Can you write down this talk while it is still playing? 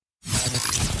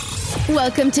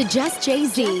Welcome to Just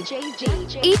Jay-Z.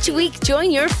 Each week,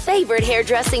 join your favorite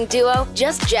hairdressing duo,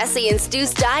 Just Jesse and Stu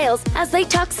Styles, as they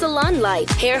talk salon life,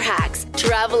 hair hacks,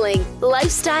 traveling,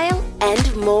 lifestyle,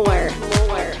 and more.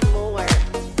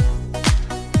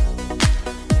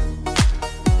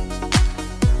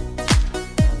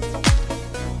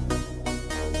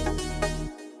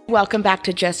 Welcome back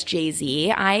to Just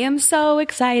Jay-Z. I am so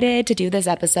excited to do this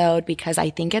episode because I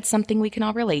think it's something we can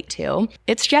all relate to.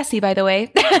 It's Jesse, by the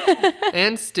way.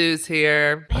 And Stu's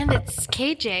here. And it's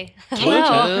KJ.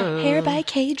 Hello. Hair by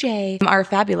KJ. Our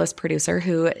fabulous producer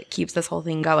who keeps this whole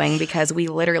thing going because we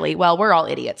literally, well, we're all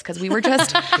idiots because we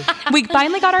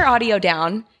finally got our audio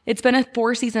down. It's been a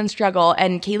 4-season struggle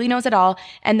and Kaylee knows it all.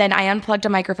 And then I unplugged a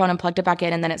microphone and plugged it back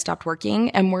in and then it stopped working.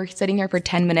 And we're sitting here for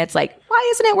 10 minutes like, why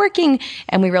isn't it working?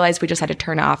 And we realized we just had to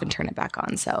turn it off and turn it back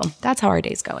on. So that's how our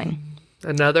day's going.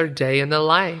 Another day in the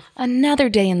life. Another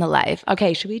day in the life.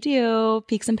 Okay, should we do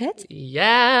peaks and pits?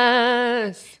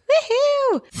 Yes.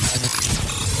 Woohoo!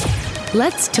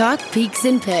 Let's talk peaks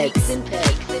and pits.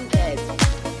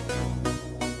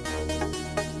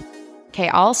 Okay,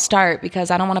 I'll start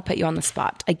because I don't want to put you on the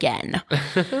spot again.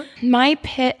 My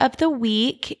pit of the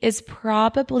week is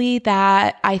probably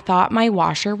that I thought my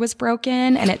washer was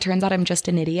broken and it turns out I'm just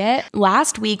an idiot.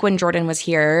 Last week when Jordan was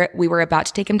here, we were about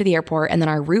to take him to the airport and then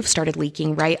our roof started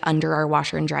leaking right under our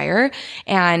washer and dryer.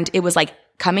 And it was like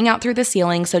coming out through the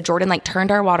ceiling. So Jordan like turned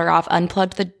our water off,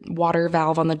 unplugged the water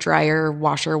valve on the dryer,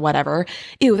 washer, whatever.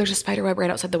 Ew, there's a spider web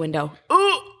right outside the window.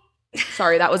 Ooh.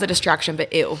 Sorry, that was a distraction,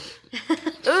 but ew.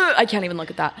 I can't even look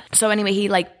at that. So anyway, he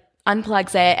like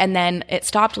unplugs it and then it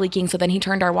stopped leaking. So then he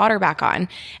turned our water back on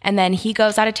and then he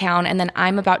goes out of town and then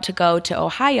I'm about to go to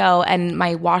Ohio and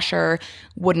my washer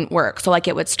wouldn't work. So like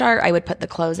it would start, I would put the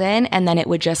clothes in and then it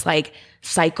would just like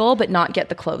cycle but not get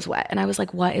the clothes wet. And I was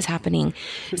like, what is happening?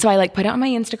 So I like put it on my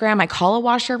Instagram. I call a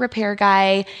washer repair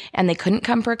guy and they couldn't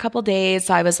come for a couple days.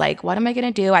 So I was like, what am I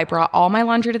going to do? I brought all my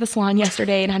laundry to the salon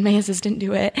yesterday and had my assistant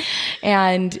do it.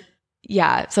 And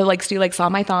yeah, so like Stu like saw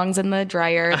my thongs in the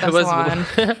dryer at the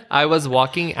salon. I was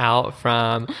walking out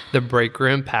from the break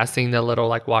room, passing the little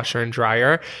like washer and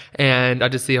dryer, and I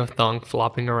just see a thong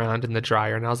flopping around in the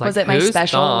dryer, and I was like, "Was it my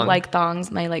special thong? Like thongs,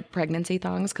 my like pregnancy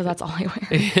thongs? Because that's all I wear.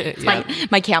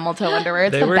 It's my camel toe underwear.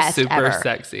 It's they the were best super ever.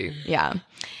 sexy. Yeah."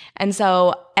 And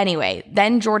so anyway,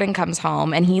 then Jordan comes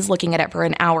home and he's looking at it for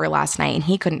an hour last night and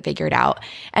he couldn't figure it out.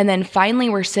 And then finally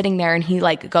we're sitting there and he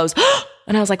like goes,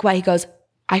 and I was like, what? He goes,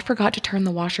 I forgot to turn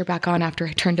the washer back on after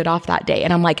I turned it off that day.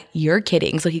 And I'm like, you're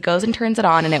kidding. So he goes and turns it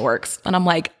on and it works. And I'm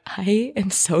like, I am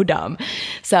so dumb.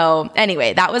 So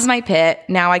anyway, that was my pit.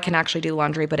 Now I can actually do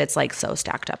laundry, but it's like so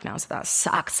stacked up now. So that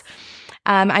sucks.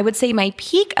 I would say my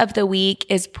peak of the week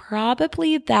is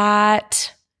probably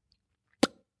that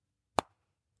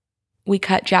we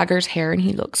cut Jagger's hair and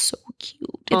he looks so cute.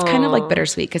 It's kind of like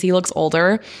bittersweet because he looks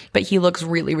older, but he looks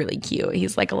really, really cute.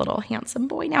 He's like a little handsome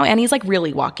boy now and he's like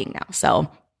really walking now. So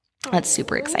that's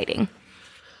super exciting.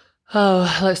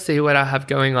 Oh, let's see what I have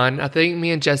going on. I think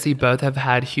me and Jesse both have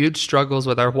had huge struggles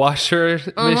with our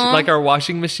like our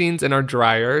washing machines and our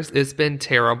dryers. It's been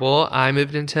terrible. I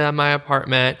moved into my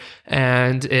apartment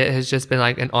and it has just been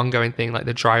like an ongoing thing. Like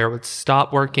the dryer would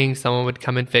stop working. Someone would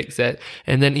come and fix it.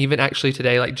 And then even actually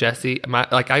today, like Jesse,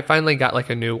 I finally got like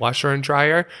a new washer and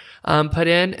dryer put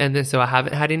in. And then so I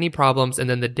haven't had any problems. And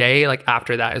then the day like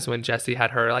after that is when Jesse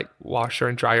had her like washer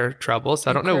and dryer trouble. So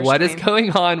I don't know what is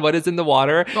going on, what is in the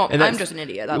water. Well, and I'm just an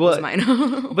idiot. That was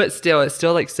mine. But still, it's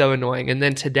still like so annoying. And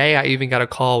then today I even got a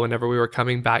call whenever we were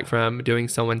coming back from doing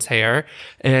someone's hair.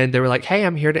 And they were like, hey,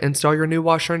 I'm here to install your new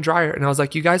washer and dryer. And I was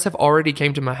like, you guys have already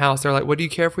came to my house. They're like, what, do you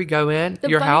care if we go in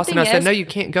your house? And I said, no, you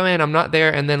can't go in. I'm not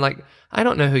there. And then like, I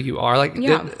don't know who you are. Like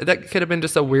that could have been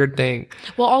just a weird thing.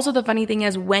 Well, also the funny thing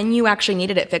is when you actually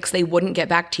needed it fixed, they wouldn't get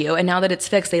back to you. And now that it's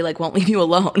fixed, they like won't leave you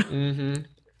alone. Mm-hmm.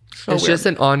 So it's weird. Just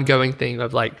an ongoing thing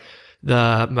of like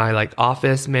my like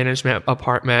office management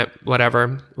apartment,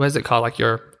 whatever. What is it called? Like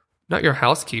not your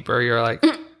housekeeper. You're like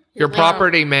your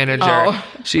property manager. Oh.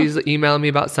 She's emailing me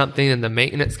about something and the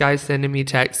maintenance guy's sending me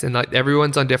texts and like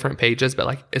everyone's on different pages, but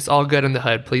like it's all good in the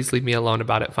hood. Please leave me alone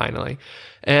about it finally.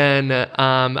 And,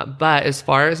 but as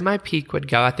far as my peak would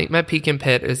go, I think my peak and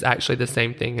pit is actually the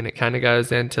same thing. And it kind of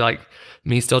goes into like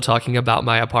me still talking about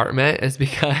my apartment is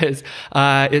because,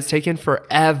 it's taken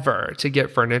forever to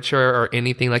get furniture or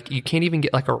anything. Like you can't even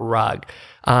get like a rug,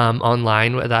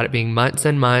 online without it being months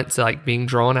and months, like being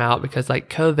drawn out because like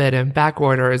COVID and back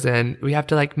orders and we have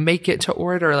to like make it to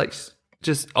order, like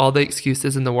just all the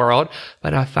excuses in the world.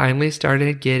 But I finally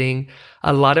started getting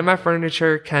a lot of my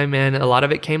furniture come in. A lot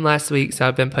of it came last week. So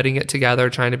I've been putting it together,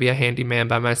 trying to be a handyman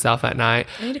by myself at night.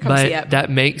 I need to come see it.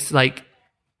 That makes like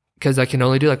because I can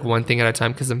only do like one thing at a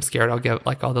time because I'm scared I'll get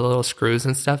like all the little screws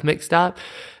and stuff mixed up.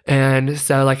 And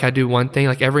so like I do one thing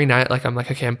like every night, like I'm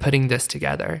like, okay, I'm putting this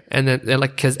together. And then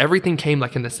like, because everything came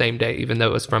like in the same day, even though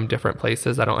it was from different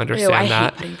places. I don't understand I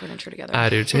that. hate putting furniture together. I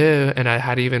do too. And I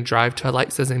had to even drive to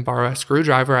Alexa's and borrow a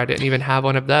screwdriver. I didn't even have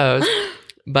one of those.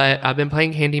 But I've been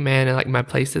playing handyman and like my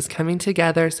place is coming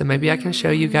together. So maybe I can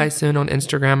show you guys soon on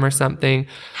Instagram or something.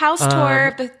 House tour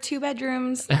of the 2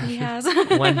 bedrooms he has. 1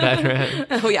 bedroom.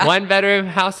 Oh, yeah. 1 bedroom,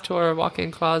 house tour,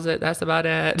 walk-in closet. That's about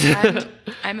it.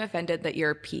 I'm offended that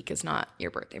your peak is not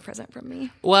your birthday present from me.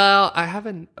 Well, I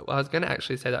was going to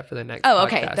actually say that for the next Oh,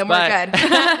 okay. podcast, Then we're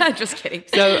good. Just kidding.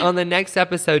 So on the next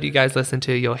episode you guys listen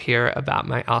to, you'll hear about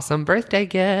my awesome birthday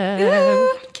gift.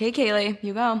 Okay, Kaylee,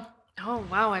 you go. Oh,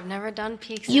 wow. I've never done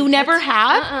peaks. You never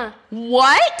have?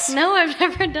 What? No, I've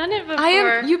never done it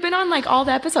before. You've been on like all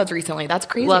the episodes recently. That's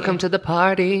crazy. Welcome to the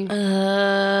party.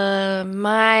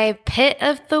 My pit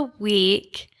of the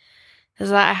week is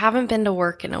that I haven't been to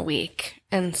work in a week.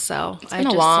 And so it's been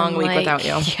a long week without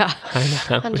you. Yeah. I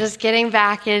know. I'm just getting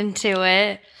back into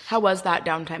it. How was that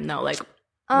downtime though? Like,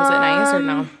 was it nice or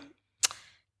no?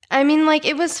 I mean, like,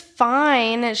 it was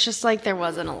fine. It's just, like, there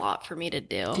wasn't a lot for me to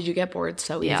do. Did you get bored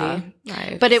so Yeah.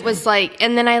 easy? But it was, like,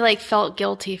 and then I, like, felt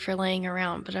guilty for laying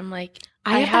around. But I'm like,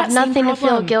 I have have that same nothing to feel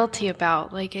problem. guilty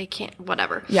about. Like, I can't,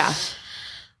 whatever. Yeah.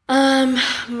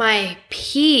 My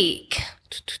peak.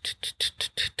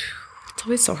 It's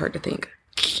always so hard to think.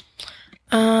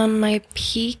 My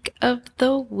peak of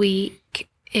the week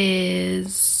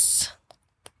is...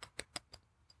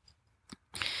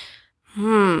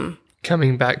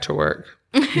 Coming back to work.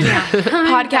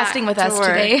 Podcasting with us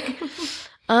today.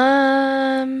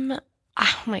 Oh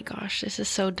my gosh, this is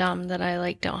so dumb that I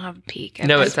like don't have a peak.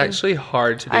 It's actually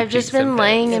hard to do. I've just peaks and been pits.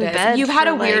 laying in It is. bed. You've had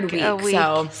for, a weird like, week,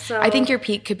 so I think your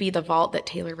peak could be the vault that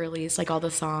Taylor released, like all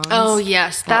the songs. Oh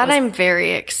yes, that I'm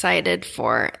very excited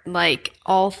for. Like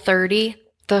all 30,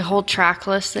 the whole track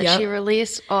list that she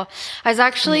released. Oh, I was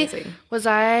actually Amazing.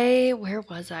 where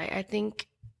was I? I think.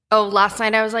 Oh, last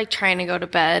night I was like trying to go to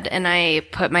bed and I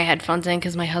put my headphones in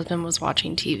because my husband was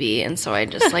watching TV. And so I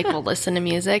just like will listen to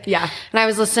music. Yeah. And I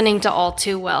was listening to All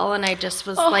Too Well. And I just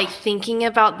was like thinking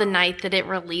about the night that it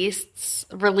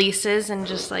releases and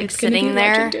just like It's gonna sitting be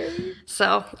there. legendary.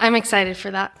 So I'm excited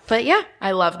for that. But yeah.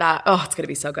 I love that. Oh, it's going to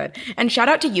be so good. And shout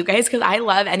out to you guys because I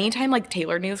love anytime like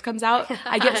Taylor news comes out.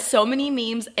 I get so many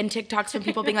memes and TikToks from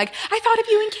people being like, I thought of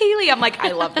you and Kaylee. I'm like,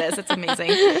 I love this. It's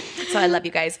amazing. So I love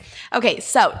you guys. Okay,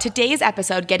 so today's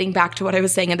episode, getting back to what I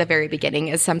was saying at the very beginning,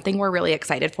 is something we're really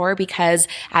excited for because,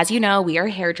 as you know, we are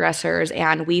hairdressers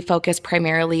and we focus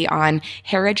primarily on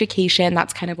hair education.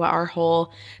 That's kind of what our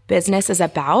whole business is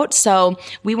about. So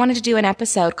we wanted to do an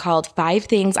episode called 5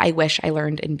 Things I Wish I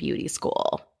Learned in Beauty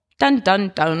School. Dun,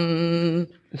 dun, dun.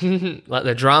 Let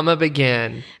the drama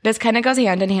begin. This kind of goes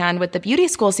hand in hand with the beauty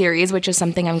school series, which is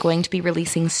something I'm going to be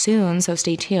releasing soon. So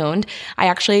stay tuned. I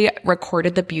actually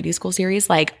recorded the beauty school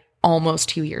series like almost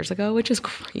 2 years ago, which is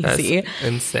crazy. That's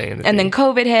insane. And then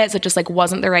COVID hit, so it just like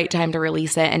wasn't the right time to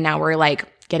release it. And now we're like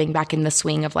getting back in the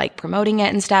swing of like promoting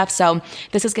it and stuff. So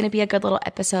this is going to be a good little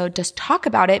episode to talk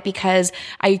about it because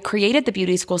I created the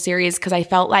beauty school series because I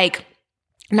felt like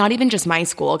not even just my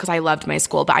school, because I loved my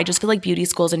school, but I just feel like beauty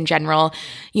schools in general,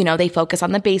 you know, they focus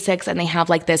on the basics and they have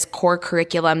like this core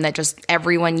curriculum that just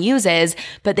everyone uses,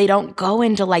 but they don't go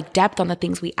into like depth on the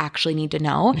things we actually need to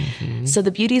know. Mm-hmm. So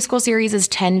the beauty school series is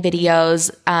 10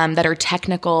 videos that are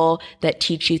technical that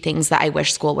teach you things that I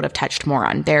wish school would have touched more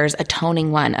on. There's a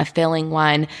toning one, a filling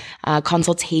one,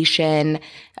 consultation,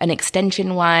 an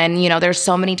extension one. You know, there's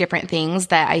so many different things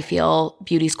that I feel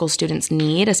beauty school students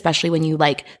need, especially when you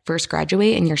like first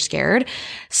graduate and you're scared.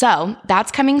 So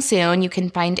that's coming soon. You can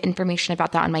find information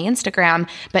about that on my Instagram.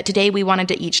 But today we wanted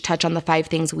to each touch on the 5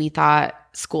 things we thought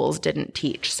schools didn't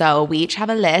teach. So we each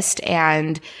have a list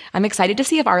and I'm excited to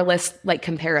see if our list like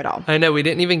compare at all. I know we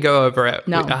didn't even go over it.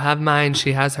 No. I have mine.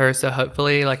 She has hers. So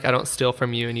hopefully like I don't steal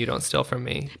from you and you don't steal from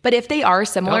me. But if they are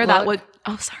similar, Don't that look. would,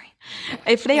 oh, sorry.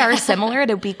 If they are similar,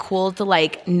 it'd be cool to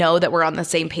like know that we're on the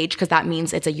same page because that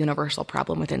means it's a universal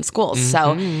problem within schools.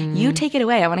 So you take it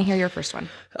away. I want to hear your first one.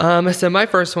 So my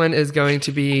first one is going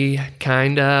to be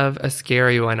kind of a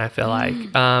scary one, I feel like.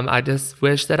 I just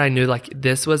wish that I knew like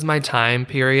this was my time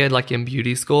period, like in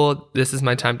beauty school, this is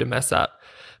my time to mess up.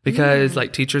 Because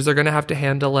like teachers are going to have to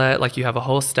handle it. Like you have a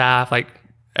whole staff, like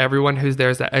everyone who's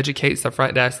there that educates the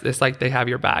front desk, it's like they have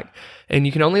your back. And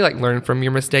you can only like learn from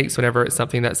your mistakes whenever it's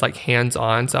something that's like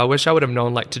hands-on. So I wish I would have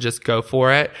known like to just go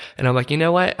for it. And I'm like, you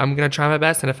know what? I'm going to try my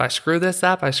best. And if I screw this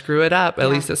up, I screw it up. At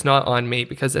least it's not on me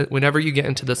because whenever you get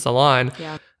into the salon,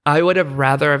 I would have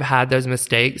rather have had those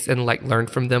mistakes and like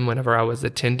learned from them whenever I was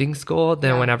attending school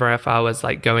than whenever if I was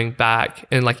like going back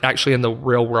and like actually in the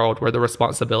real world where the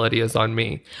responsibility is on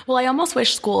me. Well, I almost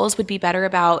wish schools would be better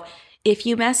about if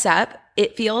you mess up,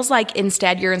 it feels like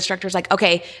instead your instructor's like,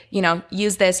 okay,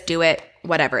 use this, do it,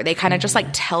 whatever. They kind of just like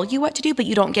tell you what to do, but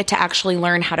you don't get to actually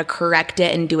learn how to correct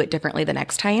it and do it differently the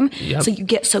next time. Yep. So you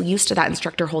get so used to that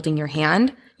instructor holding your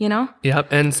hand, Yep.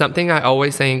 And something I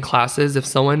always say in classes, if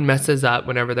someone messes up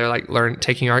whenever they're like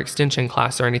taking our extension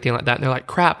class or anything like that, and they're like,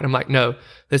 crap. And I'm like, no,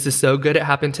 this is so good it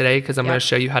happened today because I'm going to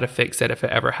show you how to fix it if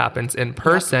it ever happens in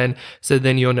person. So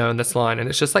then you'll know in this line. And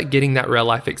it's just like getting that real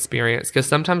life experience, because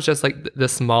sometimes just like the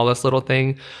smallest little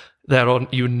thing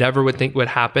that you never would think would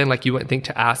happen. Like you wouldn't think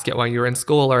to ask it while you're in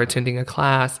school or attending a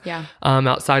class.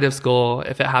 Outside of school,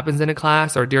 if it happens in a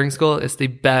class or during school, it's the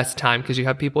best time because you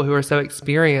have people who are so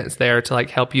experienced there to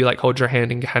like help you like hold your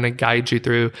hand and kind of guide you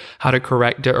through how to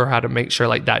correct it or how to make sure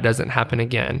like that doesn't happen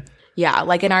again. Yeah,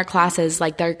 like in our classes,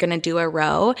 like they're going to do a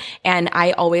row. And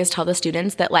I always tell the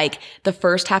students that like the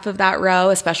first half of that row,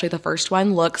 especially the first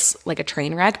one, looks like a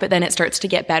train wreck, but then it starts to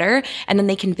get better. And then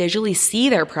they can visually see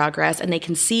their progress and they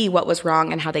can see what was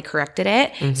wrong and how they corrected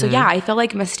it. Mm-hmm. So yeah, I feel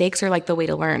like mistakes are like the way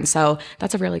to learn. So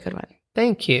that's a really good one.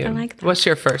 Thank you. I like that. What's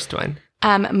your first one?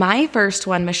 My first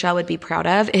one, Michelle would be proud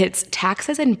of, it's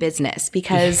taxes and business,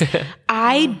 because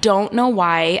I don't know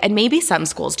why, and maybe some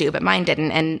schools do, but mine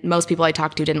didn't, and most people I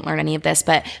talked to didn't learn any of this,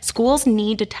 but schools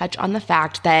need to touch on the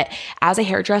fact that as a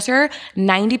hairdresser,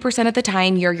 90% of the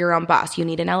time you're your own boss. You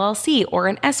need an LLC or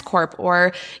an S Corp,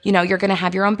 or, you're going to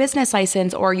have your own business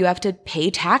license, or you have to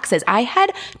pay taxes. I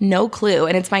had no clue,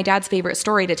 and it's my dad's favorite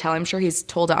story to tell. I'm sure he's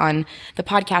told it on the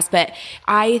podcast, but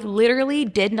I literally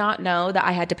did not know that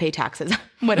I had to pay taxes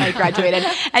when I graduated.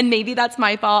 And maybe that's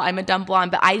my fault. I'm a dumb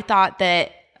blonde, but I thought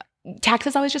that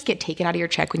taxes always just get taken out of your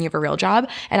check when you have a real job.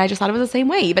 And I just thought it was the same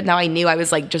way, even though I knew I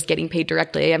was like just getting paid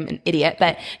directly. I'm an idiot,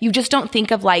 but you just don't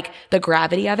think of like the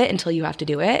gravity of it until you have to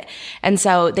do it. And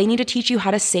so they need to teach you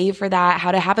how to save for that,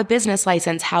 how to have a business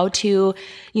license, how to,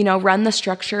 run the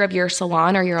structure of your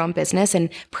salon or your own business and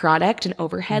product and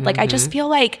overhead. Mm-hmm. Like, I just feel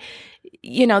like,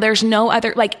 there's no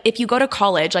other, like if you go to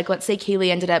college, like let's say Kaylee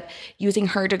ended up using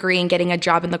her degree and getting a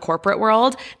job in the corporate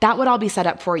world, that would all be set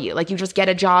up for you. Like you just get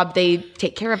a job, they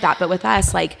take care of that. But with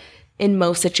us, like in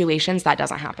most situations, that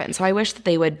doesn't happen. So I wish that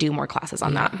they would do more classes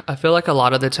on that. I feel like a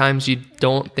lot of the times you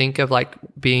don't think of like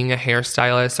being a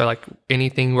hairstylist or like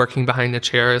anything working behind the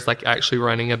chair is like actually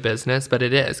running a business, but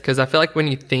it is. Because I feel like when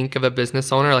you think of a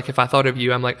business owner, like if I thought of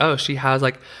you, I'm like, oh, she has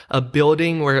like a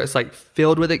building where it's like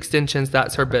filled with extensions.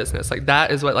 That's her business. Like that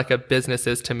is what like a business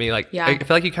is to me. Like I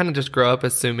feel like you kind of just grow up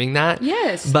assuming that.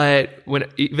 Yes. But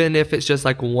even if it's just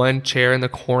like one chair in the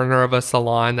corner of a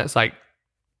salon that's like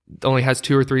only has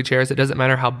 2 or 3 chairs, it doesn't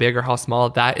matter how big or how small,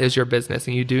 that is your business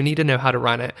and you do need to know how to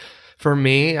run it. For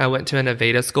me, I went to an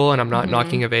Aveda school, and I'm not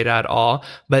knocking Aveda at all,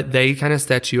 but they kind of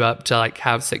set you up to like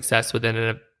have success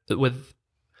within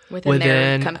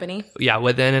their company. Yeah,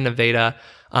 within an Aveda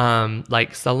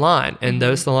like salon, and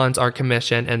those salons are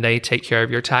commissioned and they take care of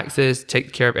your taxes,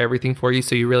 take care of everything for you,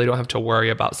 so you really don't have to worry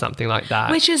about something like that,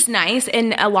 which is nice.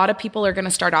 And a lot of people are going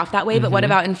to start off that way, but what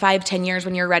about in 5-10 years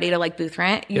when you're ready to like booth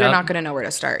rent? You're not going to know where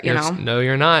to start, No,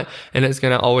 you're not. And it's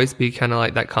going to always be kind of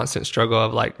like that constant struggle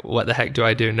of like, what the heck do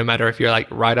I do? No matter if you're like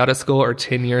right out of school or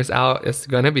 10 years out, it's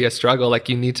going to be a struggle. Like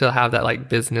you need to have that like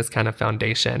business kind of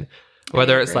foundation,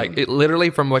 whether it's like literally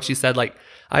from what you said. Like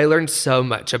I learned so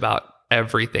much about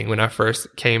everything when I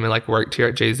first came and like worked here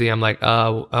at Jay-Z. I'm like, I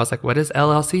was like, what does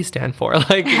LLC stand for?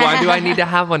 Like, why do I need to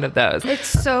have one of those? It's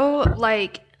so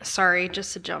like, sorry,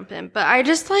 just to jump in, but I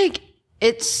just like,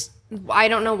 I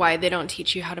don't know why they don't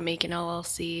teach you how to make an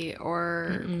LLC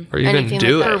or even anything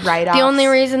do like it. that. Write-offs. The only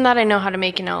reason that I know how to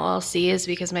make an LLC is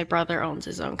because my brother owns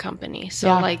his own company. So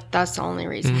like that's the only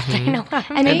reason that I know how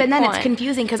to make but then one. It's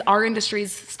confusing because our industry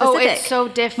is specific. Oh, it's so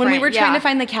different. When we were trying to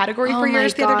find the category for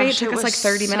yours the other day, it took us like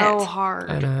 30 minutes. So hard.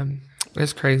 And,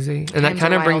 it's crazy. And that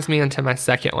kind of brings me into my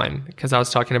second one, because I was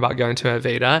talking about going to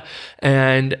Aveda.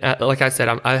 And like I said,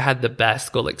 I had the best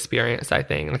school experience, I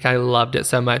think. Like I loved it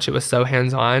so much. It was so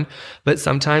hands-on. But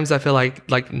sometimes I feel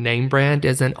like name brand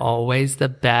isn't always the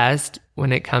best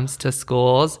when it comes to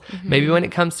schools. Maybe when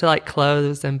it comes to like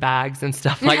clothes and bags and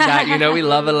stuff like that. We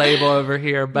love a label over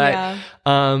here. But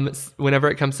whenever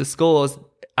it comes to schools,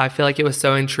 I feel like it was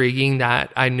so intriguing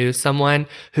that I knew someone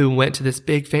who went to this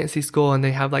big fancy school and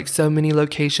they have like so many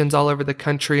locations all over the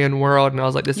country and world. And I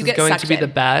was like, this is going to be the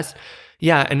best.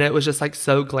 Yeah. And it was just like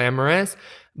so glamorous.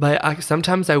 But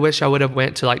sometimes I wish I would have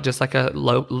went to like just like a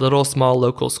little small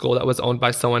local school that was owned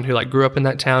by someone who like grew up in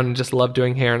that town and just loved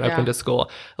doing hair and opened a school.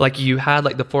 Like you had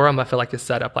like the Forum, I feel like is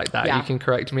set up like that. You can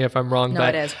correct me if I'm wrong,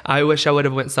 but it is. I wish I would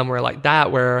have went somewhere like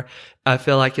that where I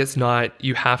feel like it's not,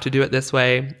 you have to do it this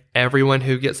way. Everyone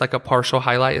who gets like a partial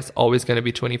highlight is always going to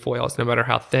be 20 foils, no matter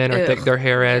how thin or thick their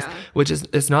hair is, which is,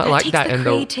 it's not like that in the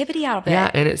creativity out of it.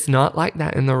 Yeah. And it's not like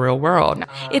that in the real world. No.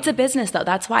 It's a business though.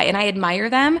 That's why. And I admire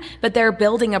them, but they're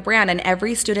building a brand, and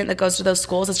every student that goes to those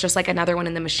schools is just like another one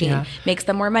in the machine. Makes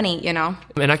them more money, you know?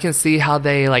 And I can see how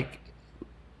they like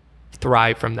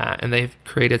thrive from that. And they've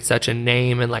created such a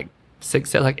name and like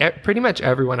success. Like pretty much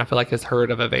everyone I feel like has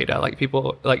heard of Aveda. Like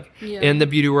people like in the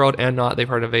beauty world and not, they've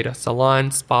heard of Aveda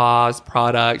salon, spas,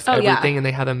 products, everything. And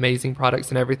they have amazing products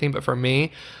and everything. But for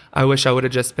me, I wish I would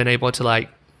have just been able to like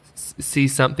see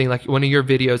something like one of your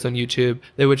videos on YouTube.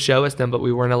 They would show us them, but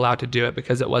we weren't allowed to do it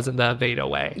because it wasn't the Aveda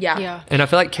way. Yeah. And I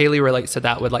feel like Kaylee relates to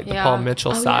that with like the Paul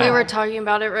Mitchell side. We were talking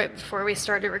about it right before we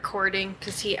started recording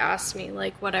because he asked me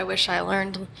like what I wish I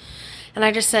learned. And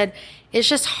I just said, it's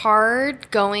just hard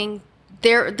going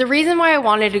there. The reason why I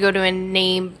wanted to go to a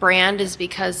name brand is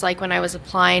because like when I was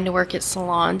applying to work at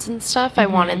salons and stuff, I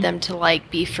wanted them to like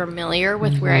be familiar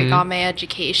with where I got my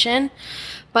education.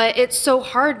 But it's so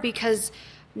hard because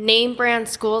name brand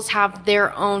schools have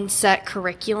their own set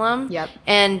curriculum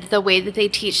and the way that they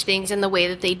teach things and the way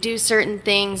that they do certain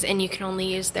things, and you can only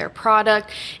use their product,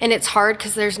 and it's hard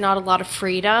because there's not a lot of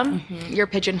freedom. You're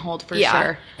pigeonholed for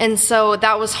sure. And so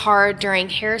that was hard during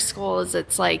hair school, is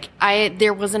it's like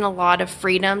there wasn't a lot of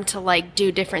freedom to like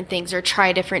do different things or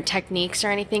try different techniques or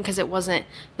anything because it wasn't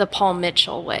the Paul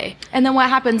Mitchell way. And then what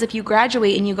happens if you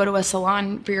graduate and you go to a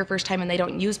salon for your first time and they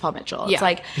don't use Paul Mitchell? It's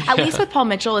like, at least with Paul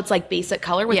Mitchell, it's like basic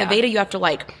color. With Aveda, you have to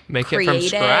like make create it from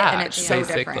scratch, and it's so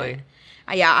different.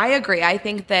 Yeah, I agree. I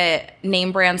think that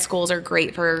name brand schools are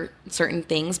great for certain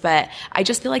things, but I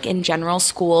just feel like in general,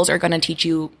 schools are going to teach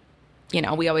you, you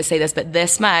know, we always say this, but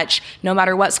this much, no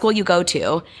matter what school you go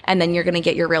to, and then you're going to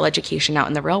get your real education out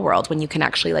in the real world when you can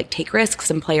actually like take risks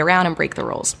and play around and break the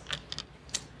rules.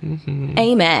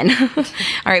 Amen. All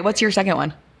right, what's your second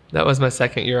one? That was my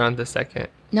second. You're on the second.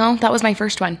 No, that was my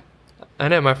first one. I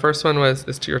know. My first one was,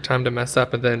 it's your time to mess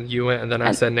up, and then you went, and then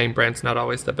I said name brand's not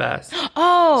always the best.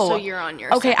 Oh. So you're on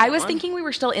your Okay, I was one. Thinking we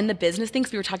were still in the business thing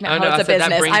because we were talking about Oh, no, how it's I a said that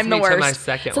business. brings I'm the me to worst. my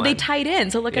second so they one. tied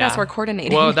in. So look at us, we're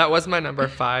coordinating. Well, that was my number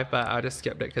 5, but I just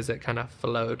skipped it because it kind of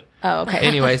flowed. Oh, okay.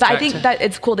 Anyways. But I think that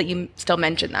it's cool that you still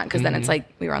mentioned that because then it's like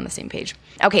we were on the same page.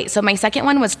 Okay, so my second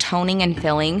one was toning and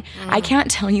filling. I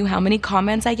can't tell you how many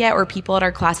comments I get or people at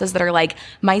our classes that are like,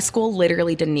 my school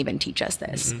literally didn't even teach us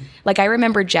this. Like I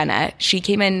remember Jenna, she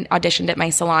came in, auditioned at my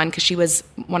salon because she was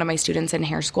one of my students in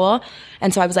hair school.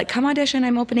 And so I was like, come audition,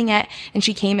 I'm opening it. And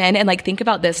she came in and like, think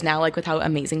about this now, like with how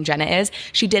amazing Jenna is.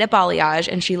 She did a balayage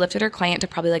and she lifted her client to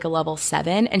probably like a level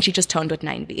 7 and she just toned with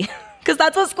 9V. Because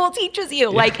that's what school teaches you.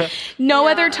 Like, no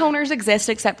other toners exist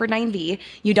except for 9V.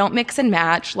 You don't mix and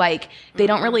match. Like, they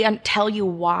don't really tell you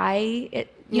why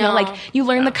it, you know, like, you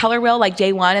learn the color wheel, like,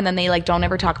 day 1, and then they, like, don't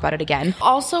ever talk about it again.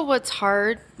 Also, what's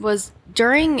hard was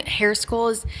during hair school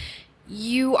is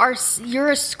you're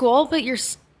a school, but you're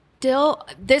still,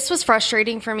 this was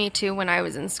frustrating for me, too, when I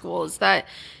was in school, is that,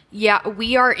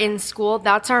 we are in school.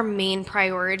 That's our main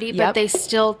priority, but they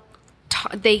still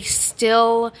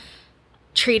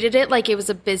treated it like it was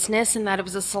a business and that it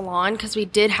was a salon because we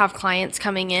did have clients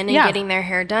coming in and getting their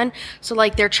hair done. So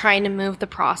like they're trying to move the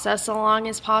process along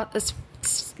as fast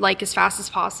as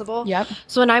possible.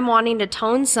 So when I'm wanting to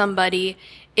tone somebody,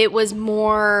 it was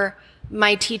more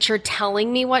my teacher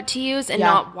telling me what to use and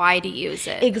not why to use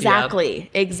it. Exactly.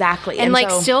 And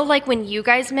like still like when you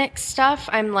guys mix stuff,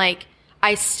 I'm like,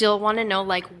 I still want to know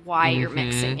like why you're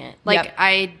mixing it. Like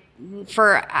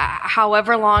for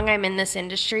however long I'm in this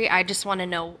industry, I just want to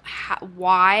know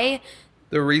why.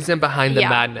 The reason behind the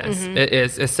madness.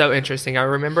 It's so interesting. I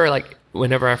remember like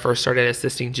whenever I first started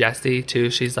assisting Jessie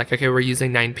too, she's like, okay, we're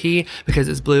using 9P because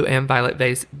it's blue and violet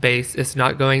base. It's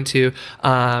not going to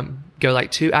go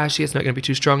like too ashy. It's not going to be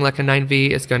too strong like a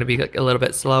 9V. It's going to be like a little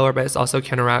bit slower, but it's also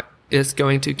it's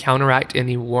going to counteract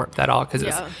any warmth at all because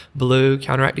it's blue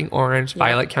counteracting orange,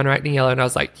 violet counteracting yellow. And I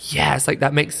was like, yes, like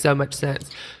that makes so much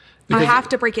sense. Because, you have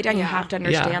to break it down. You have to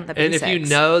understand the basics. And if you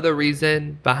know the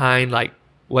reason behind like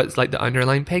what's like the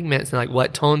underlying pigments and like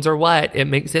what tones are what, it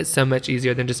makes it so much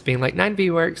easier than just being like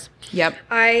 9V works.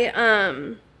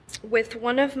 I with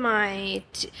one of my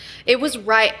it was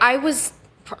right. I was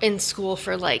in school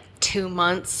for like 2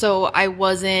 months, so I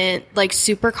wasn't like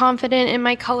super confident in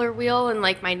my color wheel and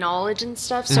like my knowledge and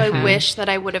stuff. So I wish that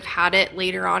I would have had it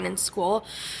later on in school.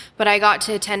 But I got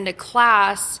to attend a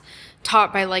class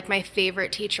taught by like my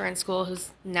favorite teacher in school,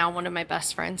 who's now one of my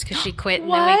best friends because she quit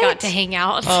and then we got to hang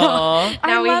out. So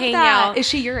now we hang out. Is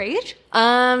she your age?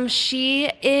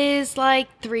 She is like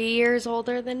 3 years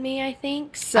older than me, I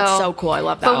think. So that's so cool. I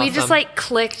love that. But we just like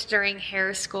clicked during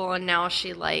hair school, and now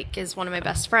she like is one of my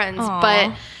best friends. Aww.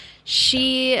 But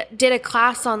she did a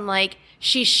class on like,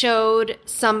 she showed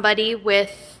somebody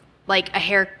with like a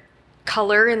hair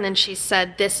color, and then she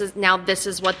said this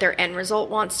is what their end result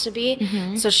wants to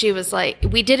be. So she was like,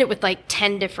 we did it with like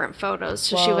 10 different photos.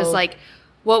 So she was like,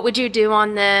 what would you do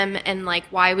on them, and like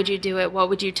why would you do it, what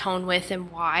would you tone with,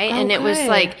 and why? And it was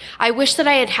like, I wish that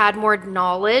I had more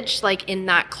knowledge like in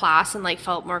that class and like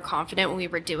felt more confident when we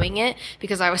were doing it,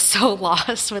 because I was so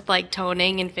lost with like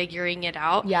toning and figuring it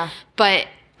out. But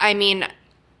I mean,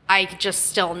 I just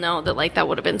still know that like that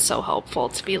would have been so helpful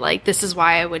to be like, this is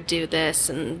why I would do this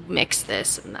and mix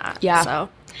this and that. So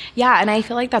yeah, and I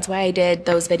feel like that's why I did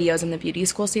those videos in the beauty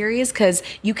school series, because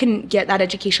you can get that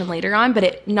education later on, but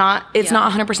it's not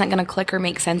 100% going to click or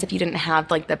make sense if you didn't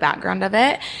have like the background of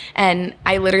it. And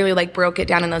I literally like broke it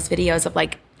down in those videos of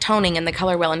like toning and the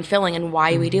color wheel and filling and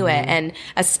why we do it, and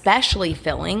especially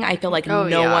filling. I feel like no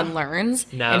one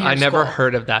learns. No, I never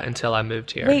heard of that until I moved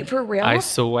here. Wait, for real? I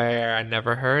swear I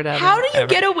never heard of it. How do you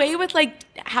get away with like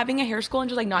having a hair school and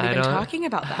just like not even talking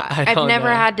about that? I've never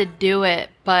had to do it,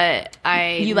 but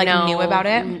you like knew about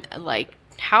it, like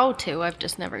how to. I've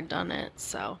just never done it,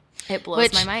 so. It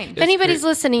blows my mind. If anybody's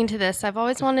listening to this, I've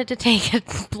always wanted to take it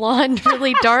blonde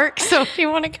really dark, so if you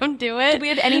want to come do it. If we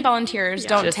had any volunteers,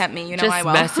 don't tempt me. You know I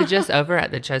will. Just message us over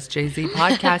at the Just Jay-Z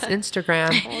podcast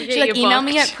Instagram. Just like email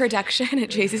me at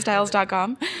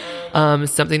production@jayzstyles.com.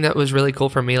 Something that was really cool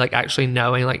for me, like actually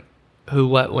knowing like who,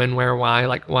 what, when, where, why,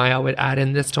 like why I would add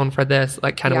in this tone for this,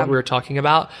 like kind of what we were talking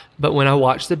about. But when I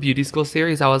watched the beauty school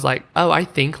series, I was like, oh, I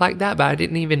think like that, but I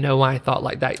didn't even know why I thought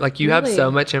like that. Like you have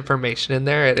so much information in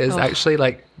there. It is actually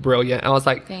like brilliant. I was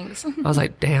like, thanks. I was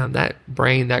like, damn, that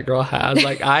brain that girl has.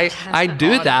 Like I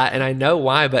do that and I know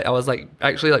why, but I was like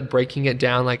actually like breaking it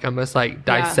down, like almost like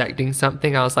dissecting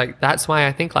something. I was like, that's why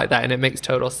I think like that, and it makes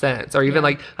total sense. Or even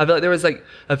like I feel like there was like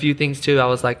a few things too. I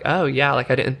was like, oh yeah,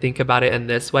 like I didn't think about it in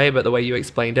this way, but the way you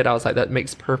explained it, I was like, that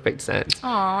makes perfect sense. Oh,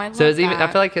 I love so it's that. even,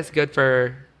 I feel like it's good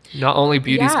for not only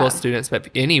beauty school students, but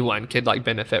anyone could like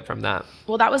benefit from that.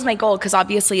 Well, that was my goal, because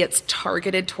obviously it's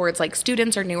targeted towards like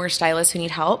students or newer stylists who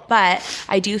need help. But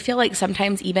I do feel like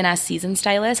sometimes even as seasoned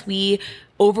stylists, we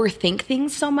overthink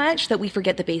things so much that we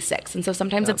forget the basics. And so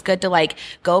sometimes it's good to like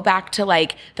go back to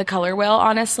like the color wheel,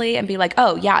 honestly, and be like,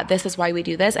 oh yeah, this is why we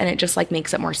do this. And it just like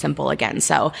makes it more simple again.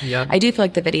 So I do feel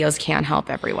like the videos can help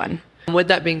everyone. With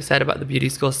that being said about the beauty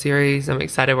school series, I'm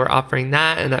excited we're offering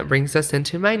that. And that brings us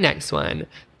into my next one.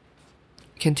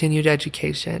 Continued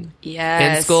education.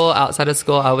 Yes. In school, outside of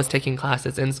school, I was taking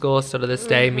classes in school. So to this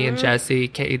day, me and Jesse,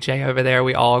 KJ over there,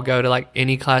 we all go to like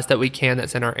any class that we can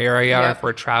that's in our area, or if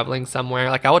we're traveling somewhere.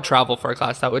 Like I would travel for a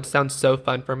class. That would sound so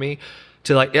fun for me.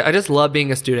 To like, I just love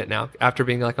being a student now after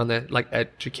being like on the like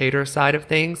educator side of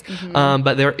things.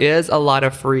 But there is a lot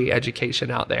of free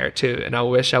education out there too. And I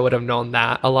wish I would have known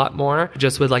that a lot more,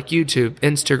 just with like YouTube,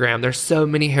 Instagram. There's so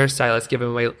many hairstylists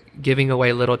giving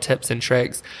away little tips and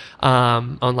tricks,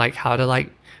 on like how to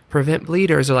like prevent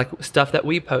bleeders, or like stuff that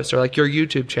we post, or like your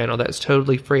YouTube channel that's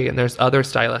totally free. And there's other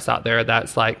stylists out there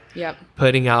that's like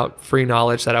putting out free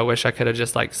knowledge that I wish I could have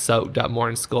just like soaked up more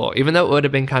in school, even though it would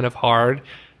have been kind of hard.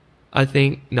 I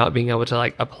think not being able to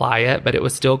like apply it, but it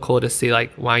was still cool to see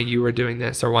like why you were doing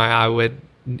this, or why I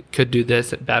could do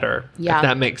this better. If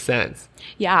that makes sense.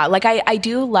 Yeah, like I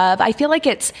do love, I feel like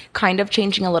it's kind of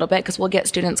changing a little bit, because we'll get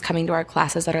students coming to our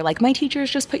classes that are like, my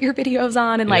teachers just put your videos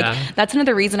on. And like, that's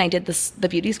another reason I did the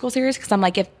beauty school series, because I'm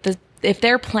like, if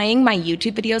they're playing my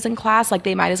YouTube videos in class, like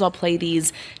they might as well play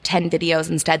these 10 videos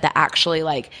instead that actually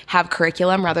like have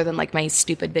curriculum, rather than like my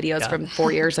stupid videos from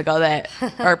 4 years ago that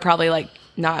are probably like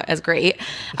not as great.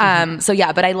 So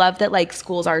yeah, but I love that like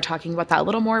schools are talking about that a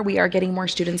little more. We are getting more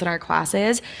students in our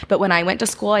classes, but when I went to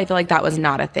school, I feel like that was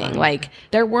not a thing. Like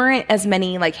there weren't as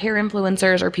many like hair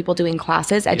influencers or people doing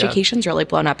classes. Education's really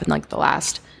blown up in like the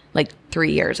last like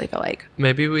 3 years, I feel like.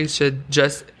 Maybe we should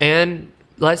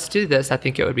let's do this. I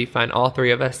think it would be fun. All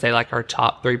three of us say like our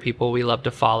top 3 people we love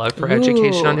to follow for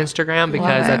education on Instagram,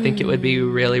 because I think it would be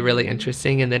really, really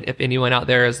interesting. And then if anyone out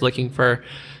there is looking for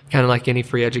kind of like any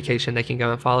free education, they can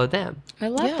go and follow them. I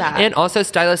love that. And also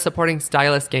stylists supporting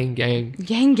Stylist Gang.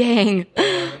 Gang.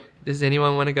 Does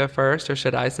anyone want to go first, or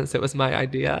should I, since it was my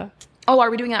idea? Oh, are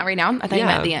we doing that right now? I thought you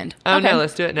meant at the end. Oh, okay. No,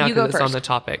 let's do it now because it's on the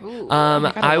topic.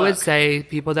 I would say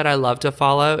people that I love to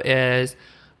follow is,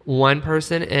 one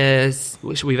person is,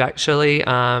 we've actually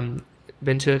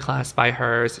been to a class by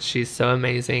hers. She's so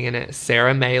amazing. And it's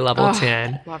Sarah May, level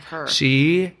 10. Love her.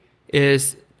 She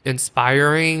is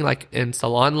inspiring, like in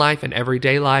salon life and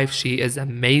everyday life. She is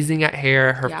amazing at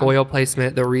hair. Her foil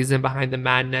placement, the reason behind the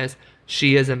madness.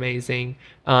 She is amazing.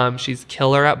 She's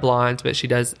killer at blondes, but she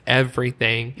does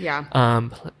everything. Yeah.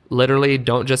 Literally,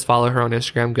 don't just follow her on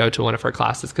Instagram. Go to one of her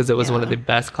classes because it was one of the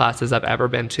best classes I've ever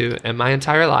been to in my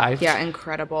entire life. Yeah,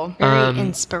 incredible. Very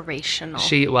inspirational.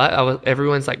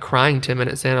 Everyone's like crying 10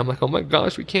 minutes in. I'm like, oh my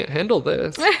gosh, we can't handle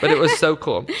this. But it was so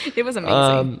cool. It was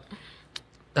amazing.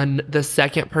 And the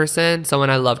second person, someone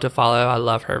I love to follow, I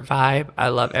love her vibe. I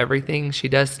love everything. She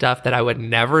does stuff that I would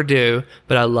never do,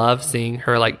 but I love seeing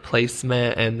her like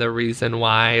placement and the reason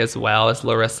why as well as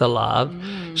Larissa Love.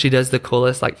 She does the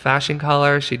coolest like fashion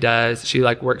color. She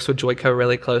like works with Joico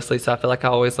really closely. So I feel like I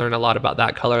always learn a lot about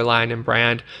that color line and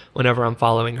brand whenever I'm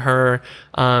following her.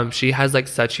 She has like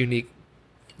such unique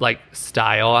like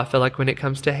style, I feel like, when it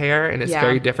comes to hair, and it's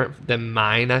very different than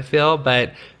mine, I feel,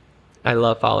 but I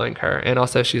love following her. And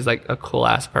also she's like a cool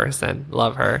ass person.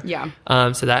 Love her. Yeah.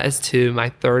 So that is 2. My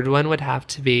third one would have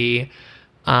to be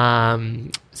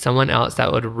someone else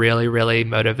that would really, really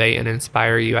motivate and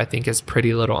inspire you, I think, is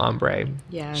Pretty Little Ombre.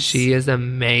 Yes. She is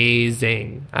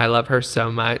amazing. I love her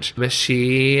so much. But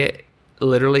she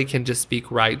literally can just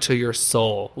speak right to your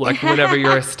soul. Like whenever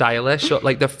you're a stylist,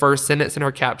 like the first sentence in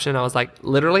her caption, I was like,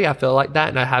 literally, I feel like that.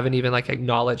 And I haven't even like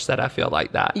acknowledged that I feel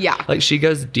like that. Yeah. Like she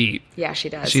goes deep. Yeah, she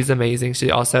does. She's amazing. She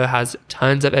also has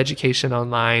tons of education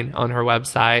online on her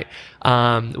website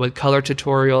with color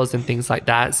tutorials and things like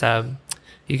that. So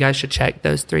you guys should check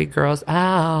those 3 girls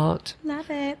out. Love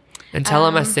it. And tell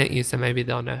them I sent you, so maybe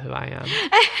they'll know who I am.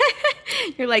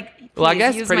 You're like, well, I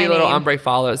guess use Pretty my Little name. Ombre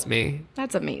follows me.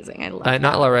 That's amazing. I love that.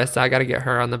 Not Larissa. I got to get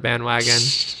her on the bandwagon,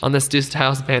 on the Stu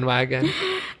Styles bandwagon.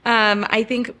 I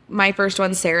think my first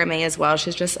one's Sarah May as well.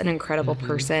 She's just an incredible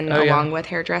person along with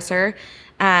hairdresser.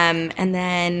 And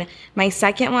then my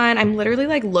second one, I'm literally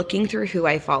like looking through who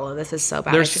I follow. This is so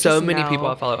bad. There's so many people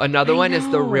I follow. Another one is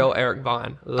the real Eric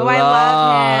Vaughn. Oh,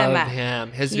 I love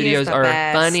him. His He is videos the are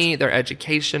best. funny. They're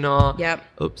educational. Yep.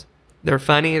 Oops. They're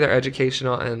funny. They're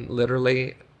educational, and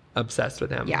literally obsessed with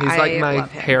him. Yeah, He's like I my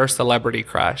love him. hair celebrity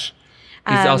crush.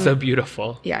 He's also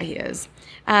beautiful. Yeah, he is.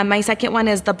 My second one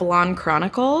is the Blonde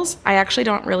Chronicles. I actually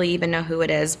don't really even know who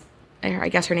it is. I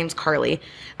guess her name's Carly.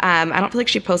 I don't feel like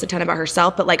she posts a ton about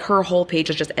herself, but like her whole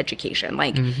page is just education.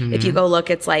 Like if you go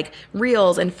look, it's like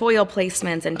reels and foil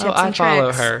placements and tips and tricks. I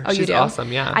follow her. Oh, She's you do?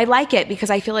 awesome, yeah. I like it because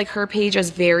I feel like her page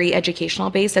is very educational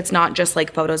based. It's not just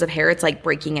like photos of hair. It's like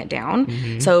breaking it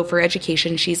down. So for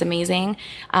education, she's amazing.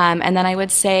 And then I would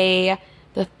say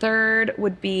the third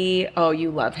would be,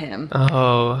 you love him.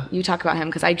 Oh. You talk about him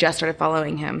because I just started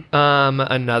following him.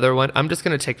 Another one. I'm just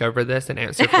going to take over this and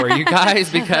answer for you guys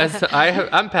because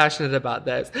I'm passionate about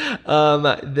this.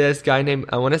 This guy named,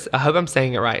 I hope I'm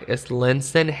saying it right. It's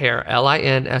Linson Hair,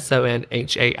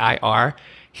 Linsonhair.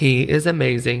 He is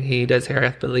amazing. He does hair, I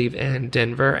believe, in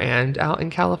Denver and out in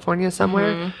California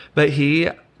somewhere. But he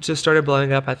just started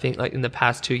blowing up, I think, like in the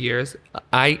past 2 years.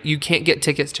 You can't get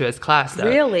tickets to his class though.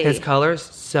 Really? His color's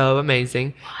so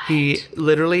amazing. What? He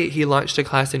launched a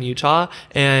class in Utah,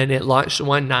 and it launched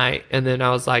one night, and then I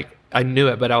was like, I knew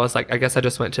it, but I was like, I guess I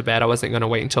just went to bed. I wasn't going to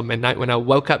wait until midnight. When I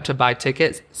woke up to buy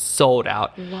tickets, sold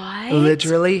out. What?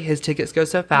 Literally, his tickets go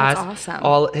so fast. That's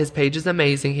awesome. His page is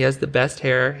amazing. He has the best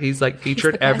hair. He's like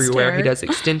featured the best everywhere. hair. He does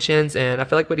extensions, and I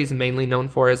feel like what he's mainly known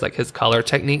for is like his color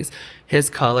techniques.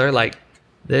 His color, like,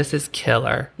 this is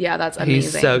killer. Yeah, that's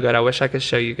amazing. He's so good. I wish I could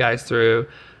show you guys through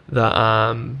the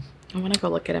I want to go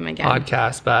look at him again.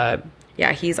 podcast, but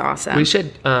Yeah, he's awesome. we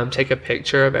should take a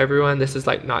picture of everyone. This is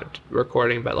like not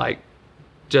recording, but like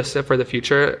just for the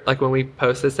future. Like when we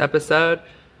post this episode,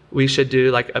 we should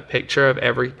do like a picture of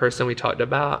every person we talked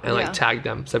about and like tag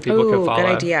them so people can follow.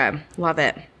 Good idea. Love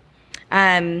it.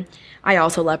 I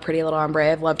also love Pretty Little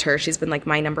Ombre. I've loved her. She's been like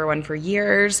my number one for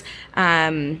years.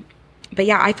 But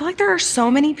yeah, I feel like there are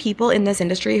so many people in this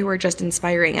industry who are just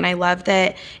inspiring. And I love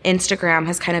that Instagram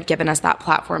has kind of given us that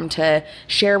platform to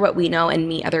share what we know and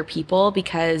meet other people,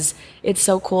 because it's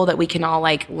so cool that we can all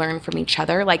like learn from each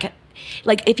other. Like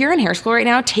if you're in hair school right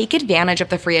now, take advantage of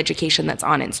the free education that's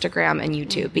on Instagram and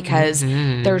YouTube, because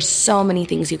there's so many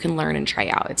things you can learn and try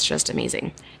out. It's just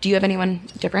amazing. Do you have anyone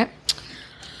different?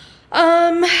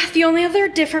 The only other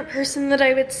different person that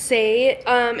I would say,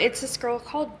 it's this girl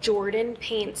called Jordan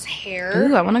Paints Hair.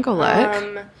 Ooh, I want to go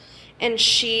look. And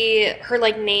she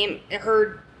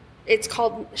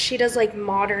does like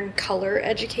modern color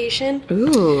education.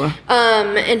 Ooh.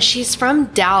 And she's from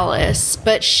Dallas,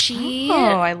 but she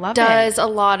I love does a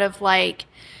lot of like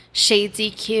Shades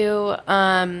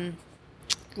EQ,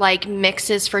 like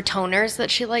mixes for toners that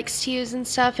she likes to use and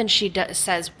stuff, and she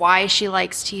says why she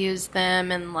likes to use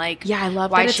them and like I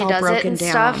love why that it's she all does it broken and down.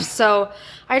 stuff. So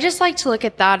I just like to look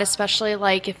at that, especially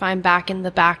like if I'm back in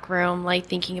the back room, like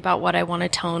thinking about what I want to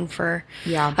tone for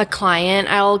a client.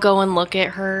 I'll go and look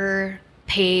at her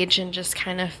page and just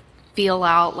kind of feel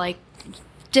out like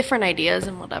different ideas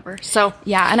and whatever. So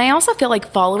yeah, and I also feel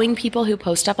like following people who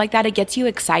post stuff like that, it gets you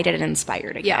excited and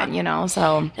inspired again, you know?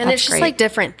 So and it's just great. like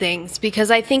different things,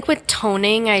 because I think with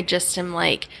toning, I just am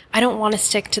like, I don't want to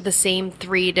stick to the same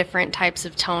 3 different types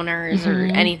of toners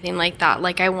or anything like that.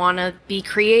 Like I want to be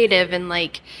creative and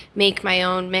like make my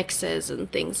own mixes and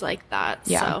things like that.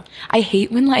 Yeah. So I hate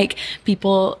when like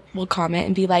people will comment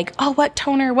and be like, oh,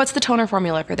 what's the toner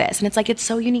formula for this? And it's like, it's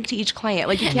so unique to each client.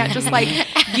 Like you can't just like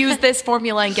use this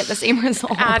formula and get the same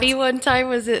result. Addie one time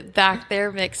was back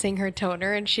there mixing her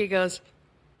toner, and she goes,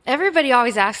 everybody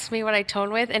always asks me what I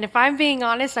tone with, and if I'm being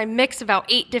honest, I mix about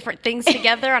 8 different things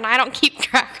together and I don't keep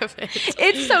track of it.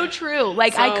 It's so true.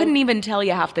 Like I couldn't even tell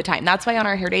you half the time. That's why on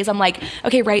our hair days, I'm like,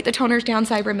 okay, write the toners down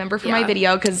so I remember for my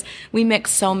video, because we mix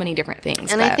so many different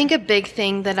things. And I think a big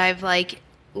thing that I've like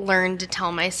learned to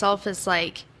tell myself is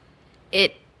like,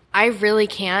 I really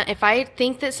can't. If I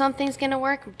think that something's going to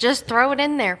work, just throw it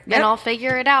in there and I'll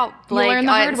figure it out. You'll learn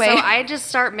the hard way. So I just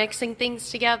start mixing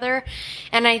things together.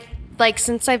 And I, like,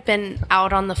 since I've been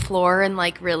out on the floor and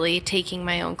like really taking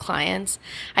my own clients,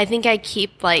 I think I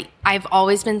keep like, I've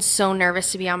always been so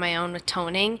nervous to be on my own with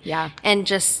toning. Yeah. And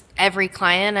just every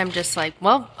client, I'm just like,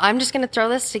 well, I'm just going to throw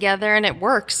this together and it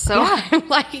works. So I'm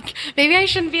like, maybe I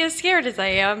shouldn't be as scared as I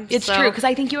am. It's true, because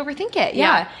I think you overthink it.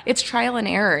 Yeah. It's trial and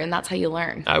error, and that's how you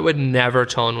learn. I would never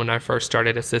tone when I first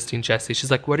started assisting Jessie.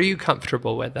 She's like, what are you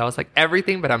comfortable with? I was like,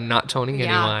 everything, but I'm not toning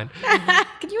anyone.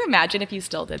 Can you imagine if you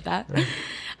still did that?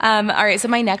 All right, so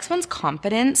my next one's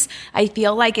confidence. I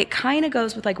feel like it kind of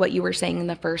goes with like what you were saying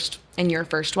in your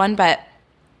first one, but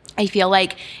I feel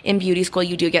like in beauty school,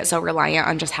 you do get so reliant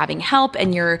on just having help,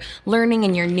 and you're learning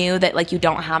and you're new that like you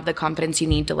don't have the confidence you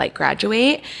need to like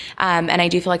graduate. And I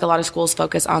do feel like a lot of schools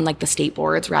focus on like the state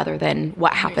boards rather than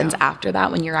what happens after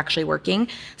that when you're actually working.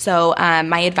 So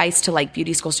my advice to like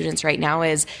beauty school students right now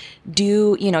is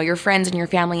do, your friends and your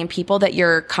family and people that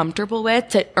you're comfortable with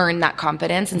to earn that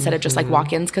confidence instead of just like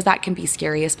walk-ins, because that can be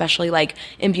scary, especially like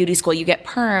in beauty school. You get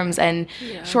perms and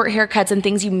short haircuts and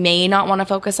things you may not want to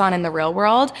focus on in the real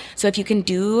world. So if you can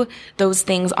do those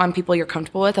things on people you're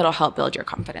comfortable with, it'll help build your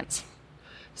confidence.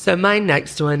 So my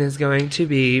next one is going to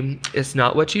be, it's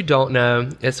not what you don't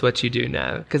know, it's what you do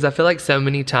know. Because I feel like so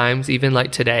many times, even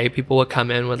like today, people will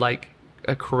come in with like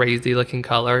a crazy looking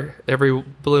color every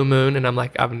blue moon, and I'm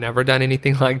like, I've never done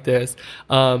anything like this.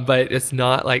 But it's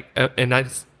not like, and I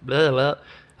just,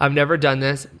 I've never done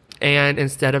this. And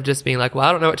instead of just being like, well,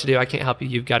 I don't know what to do, I can't help you,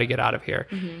 you've got to get out of here.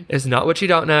 It's not what you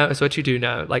don't know, it's what you do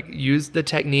know. Like, use the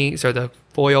techniques or the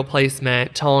foil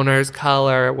placement, toners,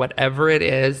 color, whatever it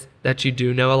is that you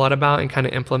do know a lot about, and kind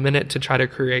of implement it to try to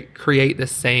create the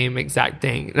same exact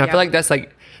thing. And I feel like that's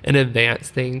like an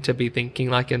advanced thing to be thinking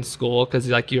like in school, because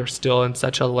like you're still in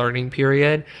such a learning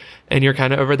period. And you're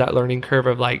kind of over that learning curve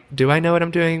of like, do I know what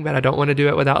I'm doing? But I don't want to do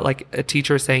it without like a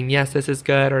teacher saying, yes, this is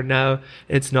good, or no,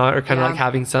 it's not, or kind of like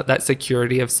having that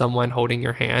security of someone holding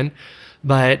your hand.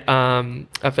 But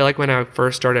I feel like when I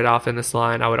first started off in the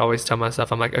salon, I would always tell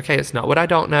myself, I'm like, okay, it's not what I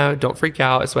don't know. Don't freak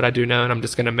out. It's what I do know. And I'm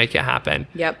just going to make it happen.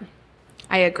 Yep.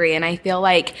 I agree. And I feel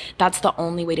like that's the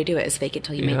only way to do it, is fake it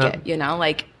till you make it,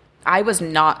 like I was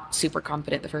not super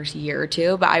confident the first year or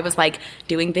two, but I was like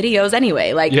doing videos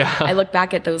anyway. Like I look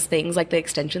back at those things, like the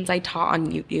extensions I taught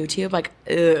on YouTube, like,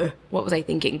 what was I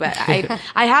thinking? But I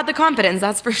had the confidence,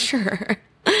 that's for sure.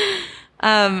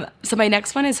 So my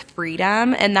next one is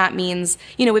freedom. And that means,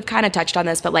 we've kind of touched on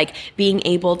this, but like being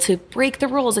able to break the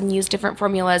rules and use different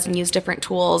formulas and use different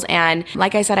tools. And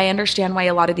like I said, I understand why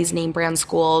a lot of these name brand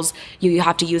schools, you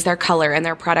have to use their color and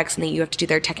their products, and that you have to do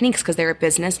their techniques because they're a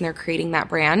business and they're creating that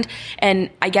brand.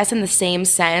 And I guess in the same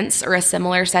sense, or a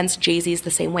similar sense, Jay-Z is the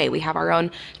same way. We have our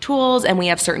own tools and we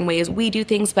have certain ways we do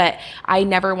things, but I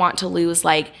never want to lose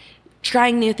like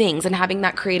trying new things and having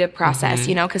that creative process,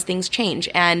 because things change.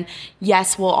 And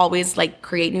yes, we'll always like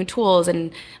create new tools,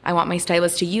 and I want my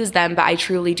stylist to use them, but I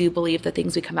truly do believe the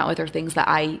things we come out with are things that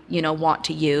I, want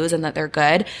to use and that they're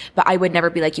good. But I would never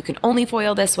be like, you can only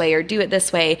foil this way or do it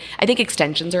this way. I think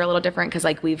extensions are a little different because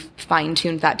like we've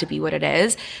fine-tuned that to be what it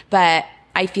is. But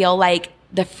I feel like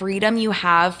the freedom you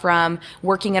have from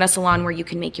working at a salon where you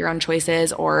can make your own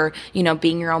choices or, you know,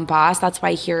 being your own boss. That's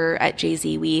why here at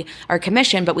Jay-Z, we are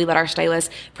commissioned, but we let our stylists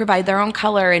provide their own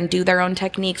color and do their own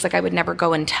techniques. Like I would never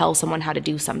go and tell someone how to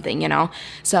do something, you know?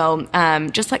 So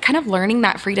just like kind of learning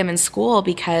that freedom in school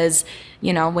because,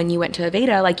 you know, when you went to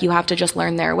Aveda, like you have to just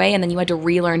learn their way and then you had to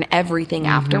relearn everything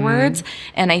afterwards.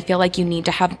 And I feel like you need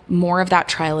to have more of that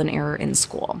trial and error in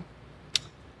school.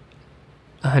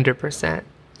 100%.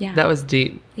 Yeah. That was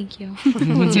deep. Thank you.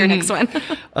 What's your next one?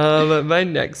 My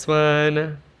next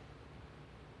one.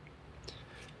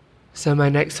 So my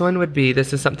next one would be,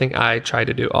 this is something I try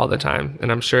to do all the time.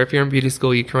 And I'm sure if you're in beauty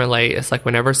school, you can relate. It's like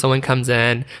whenever someone comes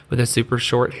in with a super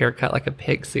short haircut, like a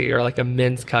pixie or like a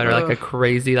men's cut or like a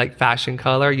crazy like fashion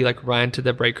color, you like run to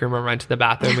the break room or run to the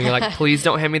bathroom and you're like, please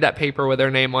don't hand me that paper with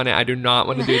their name on it. I do not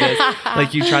want to do this.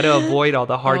 Like you try to avoid all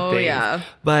the hard things. Yeah.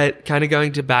 But kind of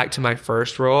going back to my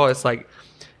first rule, it's like,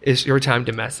 it's your time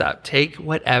to mess up. Take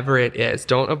whatever it is.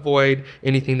 Don't avoid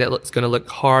anything that's going to look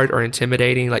hard or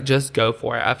intimidating. Like, just go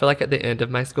for it. I feel like at the end of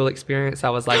my school experience,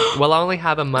 I was like, well, I only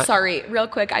have a month. Sorry, real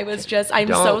quick. I'm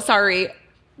so sorry.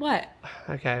 What?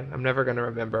 Okay, I'm never going to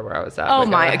remember where I was at. Oh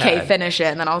my, okay, finish it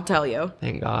and then I'll tell you.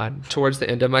 Thank God. Towards the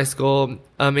end of my school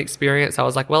experience, I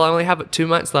was like, well, I only have 2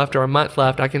 months left or a month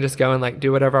left. I can just go and like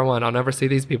do whatever I want. I'll never see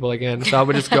these people again. So I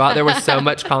would just go out there with so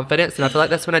much confidence. And I feel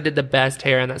like that's when I did the best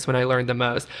hair and that's when I learned the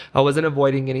most. I wasn't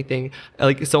avoiding anything.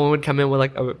 Like someone would come in with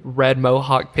like a red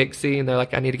mohawk pixie and they're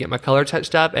like, I need to get my color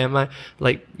touched up and my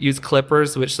like use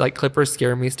clippers, which like clippers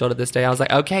scare me still to this day. I was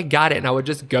like, okay, got it. And I would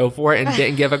just go for it and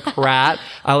didn't give a crap.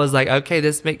 I was like, okay,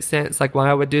 this makes sense. Like why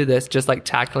I would do this, just like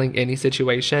tackling any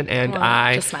situation. And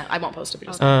just smile. I won't post a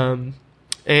video.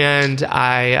 And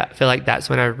I feel like that's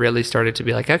when I really started to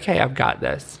be like, okay, I've got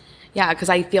this. Yeah, because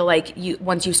I feel like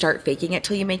once you start faking it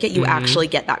till you make it, you actually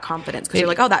get that confidence because you're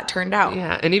like, oh, that turned out.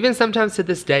 Yeah, and even sometimes to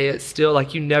this day, it's still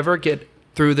like you never get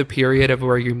through the period of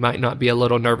where you might not be a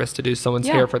little nervous to do someone's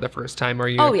hair for the first time, or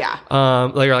you. Oh yeah.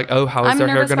 Like you're like, oh, how is their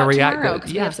hair going to react?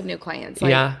 Because we have some new clients.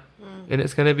 Like, and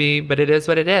it's going to be, but it is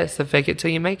what it is. So fake it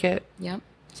till you make it. Yep,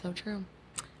 so true.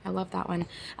 I love that one.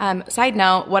 Side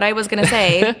note, what I was going to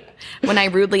say when I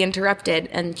rudely interrupted,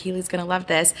 and Keely's going to love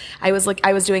this. I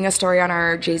was doing a story on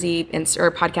our Jay-Z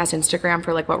or podcast Instagram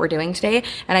for like what we're doing today.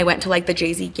 And I went to like the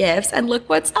Jay-Z gifts and look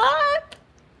what's up.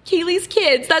 Keely's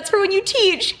kids. That's for when you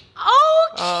teach. Oh,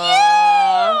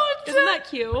 cute. Isn't that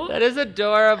cute? That is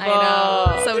adorable.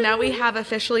 I know. So now we have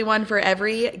officially one for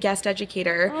every guest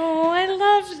educator. Oh, I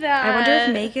love that. I wonder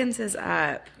if Megan's is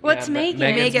up. What's Megan's?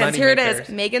 Megan's. Here it is.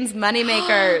 Megan's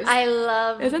Moneymakers. I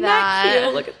love that. Isn't that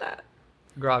cute? Look at that.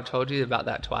 Girl, I've told you about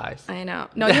that twice. I know.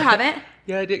 No, you haven't?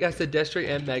 Yeah, I did. I said Destry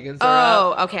and Megan's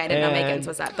are up. Oh, okay. I didn't know Megan's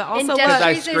was up. But also, because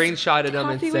I screenshotted them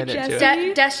and sent it to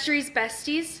her. Destry's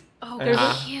besties. Oh, they're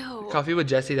cute. Coffee with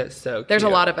Jessie, that's so cute. There's a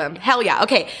lot of them. Hell yeah.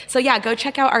 Okay. So yeah, go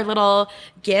check out our little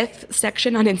GIF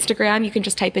section on Instagram. You can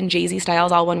just type in Jay-Z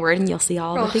Styles, all one word, and you'll see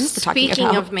all the things we're talking about.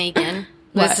 Speaking of Megan,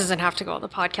 this doesn't have to go on the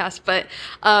podcast, but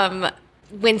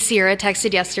when Sierra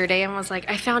texted yesterday and was like,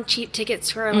 I found cheap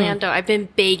tickets for Orlando, I've been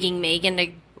begging Megan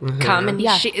to come, and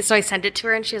so I sent it to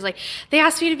her, and she was like, they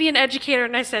asked me to be an educator,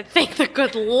 and I said, thank the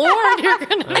good Lord you're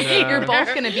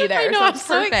both gonna be there. I know, so I'm it's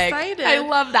so perfect. excited. I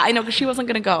love that. I know, because she wasn't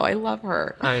gonna go. I love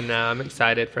her. I know, I'm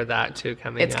excited for that too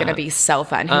coming It's gonna be so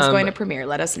fun. Who's going to premiere?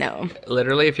 Let us know.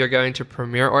 Literally, if you're going to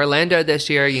premiere Orlando this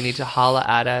year, you need to holla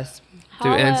at us.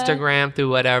 Through Instagram,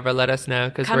 through whatever, let us know,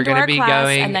 because we're going to be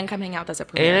going. And then come hang out with us at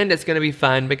premiere. And it's going to be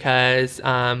fun because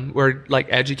we're like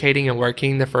educating and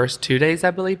working the first 2 days,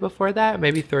 I believe, before that,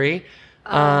 maybe 3.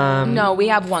 No, we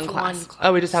have one class.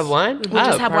 Oh, we just have one? We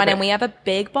just have one, and we have a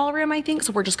big ballroom, I think,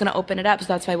 so we're just going to open it up. So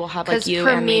that's why we'll have like you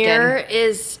and Megan. Premiere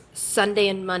is Sunday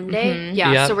and Monday.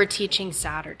 So we're teaching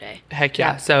Saturday. Heck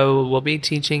yeah. So we'll be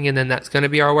teaching, and then that's going to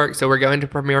be our work. So we're going to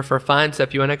premiere for fun. So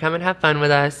if you want to come and have fun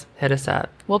with us, hit us up.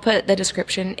 We'll put the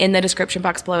description in the description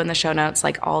box below in the show notes,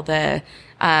 like all the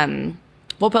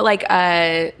we'll put like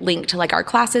a link to like our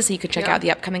classes so you can check out the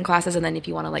upcoming classes, and then if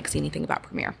you want to like see anything about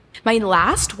premiere. My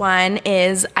last one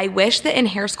is, I wish that in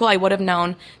hair school I would have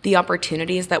known the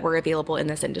opportunities that were available in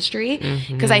this industry,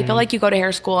 because I feel like you go to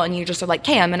hair school and you just are like,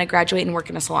 hey, I'm going to graduate and work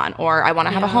in a salon, or I want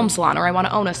to have a home salon, or I want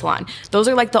to own a salon. Those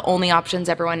are like the only options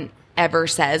everyone ever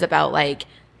says about like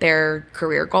their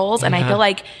career goals. And I feel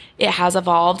like it has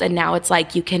evolved, and now it's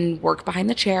like you can work behind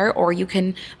the chair, or you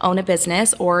can own a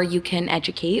business, or you can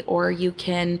educate, or you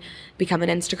can become an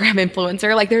Instagram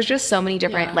influencer. Like there's just so many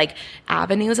different like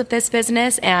avenues of this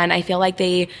business, and I feel like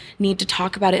they need to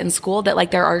talk about it in school, that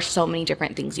like there are so many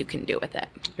different things you can do with it.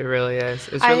 It really is.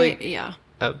 It's really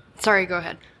Sorry, go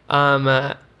ahead.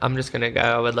 I'm just going to go.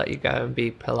 I would let you go and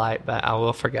be polite, but I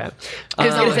will forget. No,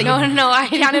 I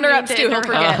can't interrupt Stu. He'll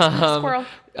forget. Squirrel.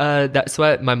 That's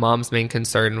what my mom's main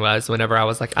concern was whenever I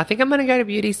was like, I think I'm going to go to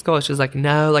beauty school. She was like,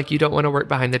 no, like you don't want to work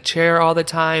behind the chair all the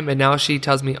time. And now she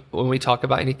tells me when we talk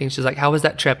about anything, she's like, how was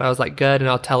that trip? I was like, good. And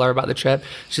I'll tell her about the trip.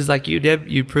 She's like,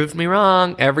 you proved me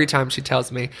wrong. Every time she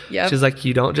tells me, she's like,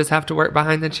 you don't just have to work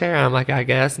behind the chair. I'm like, I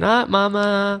guess not,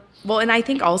 mama. Well, and I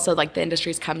think also like the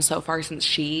industry's come so far since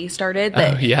she started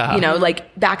that, you know,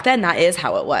 like back then that is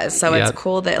how it was. So it's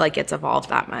cool that like it's evolved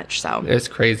that much. So it's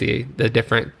crazy the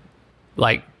different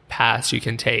like paths you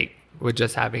can take with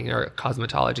just having your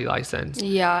cosmetology license.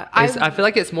 Yeah. I feel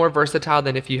like it's more versatile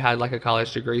than if you had like a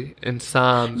college degree in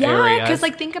some areas. Yeah, because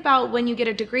like think about when you get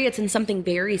a degree, it's in something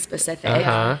very specific.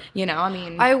 You know, I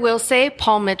mean. I will say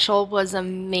Paul Mitchell was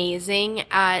amazing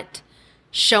at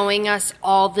showing us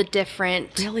all the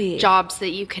different jobs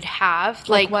that you could have.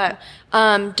 Like what?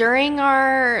 During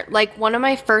our, like one of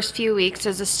my first few weeks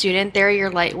as a student there,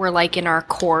 we're like in our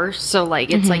course. So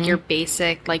like, it's like your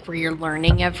basic, like where you're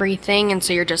learning everything. And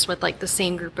so you're just with like the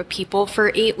same group of people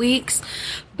for 8 weeks.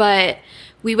 But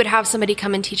we would have somebody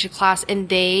come and teach a class and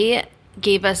they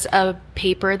gave us a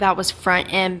paper that was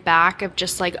front and back of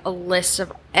just like a list of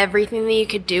everything that you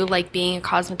could do, like being a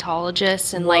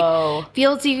cosmetologist and like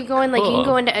fields you could go in, like you can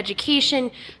go into education,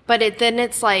 but then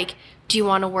it's like, do you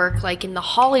want to work like in the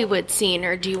Hollywood scene,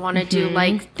 or do you want to do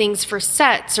like things for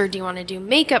sets, or do you want to do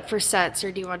makeup for sets,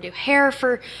 or do you want to do hair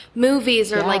for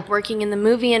movies, or like working in the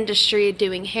movie industry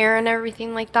doing hair and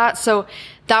everything like that. So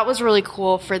that was really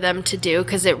cool for them to do,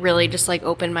 because it really just like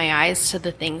opened my eyes to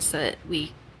the things that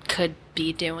we could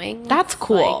be doing. That's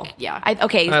cool. Like, yeah.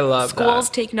 I love schools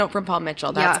that. take note from Paul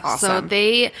Mitchell. That's awesome.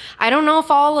 So I don't know if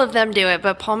all of them do it,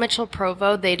 but Paul Mitchell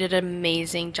Provo, they did an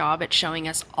amazing job at showing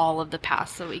us all of the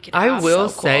paths that we could have. I will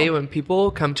say when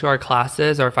people come to our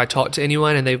classes, or if I talk to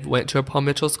anyone and they've went to a Paul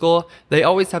Mitchell school, they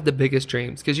always have the biggest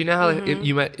dreams. Because you know how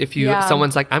if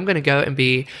someone's like, I'm going to go and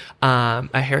be a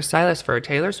hairstylist for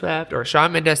Taylor Swift or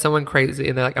Shawn Mendes, someone crazy,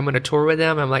 and they're like, I'm going to tour with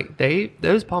them. I'm like,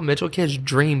 those Paul Mitchell kids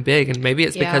dream big, and maybe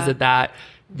it's because of that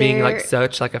being like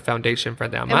such like a foundation for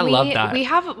them. I love that.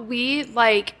 We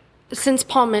like, since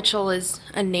Paul Mitchell is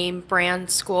a name brand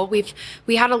school,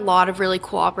 we had a lot of really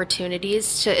cool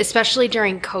opportunities to, especially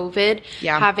during COVID,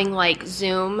 having like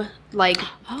Zoom, like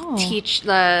teach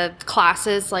the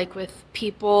classes like with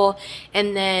people.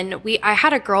 And then I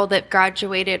had a girl that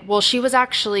graduated. Well, she was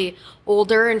actually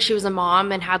older and she was a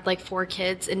mom and had like 4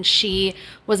 kids, and she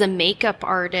was a makeup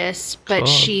artist, but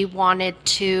she wanted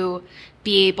to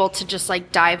be able to just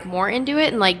like dive more into it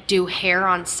and like do hair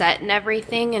on set and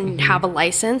everything and have a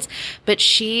license. But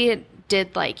she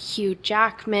did like Hugh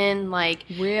Jackman, like,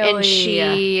 and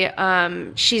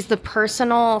she's the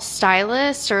personal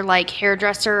stylist or like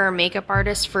hairdresser or makeup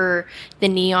artist for the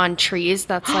Neon Trees.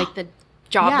 That's like the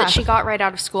job that she got right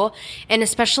out of school. And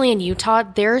especially in Utah,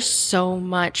 there's so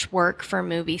much work for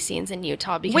movie scenes in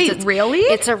Utah because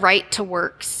it's a right to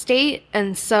work state.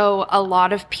 And so a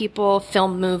lot of people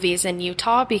film movies in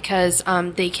Utah because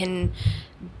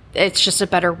it's just a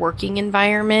better working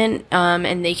environment,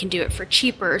 and they can do it for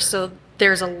cheaper. So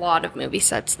there's a lot of movie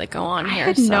sets that go on here. I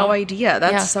had no idea.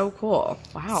 That's so cool.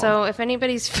 Wow. So if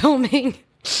anybody's filming,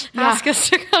 ask us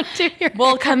to come do your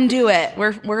We'll come do it.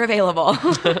 We're available.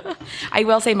 I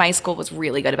will say my school was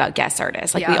really good about guest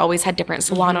artists. Like we always had different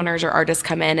salon owners or artists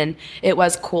come in, and it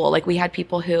was cool. Like we had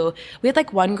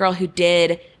like one girl who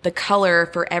did the color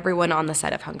for everyone on the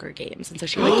set of Hunger Games. And so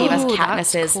she like gave us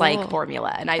Katniss's like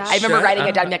formula. And I remember writing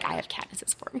it down. I'm like, I have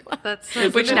Katniss's formula. That's so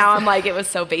which now I'm like, it was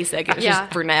so basic. It was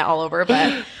just brunette all over,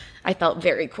 but I felt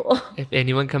very cool. If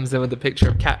anyone comes in with a picture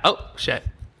of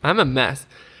I'm a mess.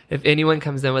 If anyone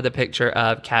comes in with a picture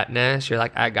of Katniss, you're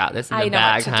like, I got this in the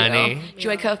bag, honey.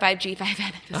 Joico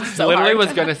 5G5N. This is so literally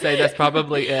was going to say that's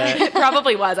probably it. It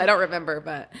probably was. I don't remember,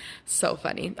 but so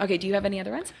funny. Okay, do you have any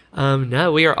other ones?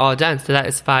 No, we are all done. So that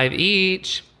is 5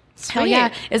 each. Sweet. Hell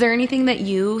yeah. Is there anything that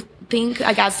you think,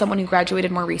 I got someone who graduated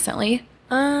more recently?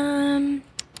 Why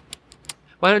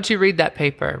don't you read that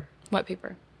paper? What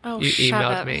paper? Oh, you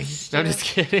emailed me. No, I'm just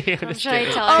kidding.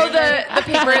 The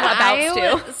paper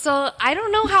about Stu. So I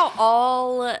don't know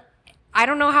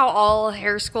how all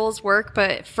hair schools work,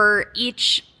 but for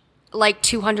each like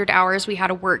 200 hours, we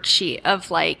had a worksheet of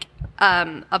like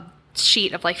a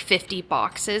sheet of like 50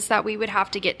 boxes that we would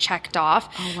have to get checked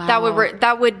off. Oh, wow.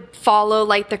 That would follow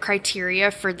like the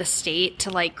criteria for the state to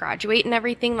like graduate and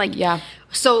everything. Like, Yeah.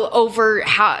 So over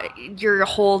your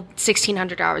whole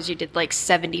 1,600 hours, you did like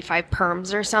 75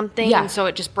 perms or something. Yeah. And so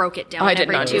it just broke it down I did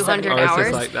every not do 200 Oh, it's just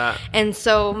hours. like that. And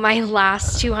so my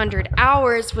last 200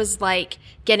 hours was like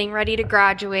getting ready to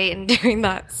graduate and doing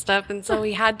that stuff. And so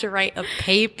we had to write a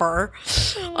paper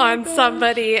on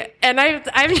somebody. And I've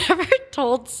never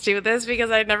told Stu this because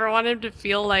I never wanted him to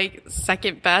feel like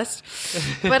second best.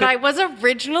 But I was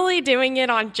originally doing it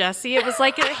on Jesse. It was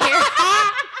like a hair.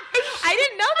 I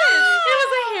didn't know this. It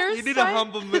was a hairstyle. You need a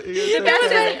humble. The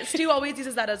best is Stu always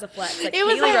uses that as a flex. Like, It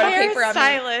was Kaylee a wrote a paper on me.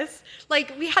 hairstylist.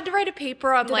 Like we had to write a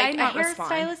paper on Did like I not a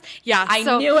respond? hairstylist. Yeah, I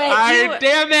so knew it.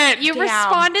 Damn it! You Damn.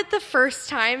 responded the first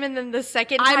time, and then the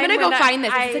second time. I'm gonna go when find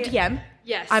this. It's a DM.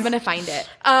 Yes, I'm gonna find it.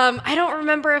 I don't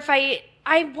remember if I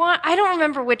don't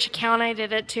remember which account I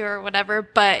did it to or whatever,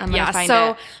 but I'm gonna yeah, find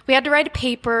so it. we had to write a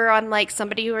paper on like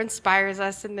somebody who inspires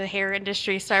us in the hair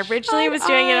industry. So I originally was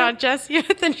doing it on Jesse,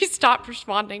 but then he stopped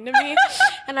responding to me.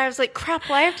 And I was like, crap,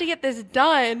 well, I have to get this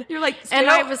done. You're like, and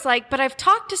Stu? I was like, but I've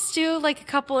talked to Stu like a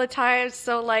couple of times,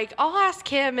 so like I'll ask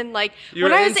him. And like You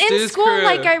when were I in was in Stu's school, crew.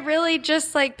 like I really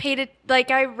just like paid it,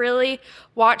 like I really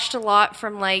watched a lot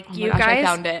from like Oh my you gosh, guys. I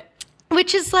found it.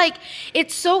 Which is like,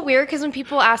 it's so weird because when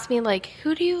people ask me like,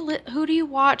 who do you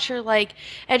watch or like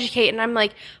educate? And I'm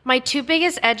like, my two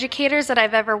biggest educators that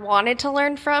I've ever wanted to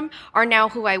learn from are now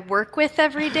who I work with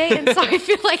every day. And so I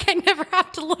feel like I never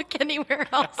have to look anywhere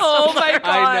else. Oh my god.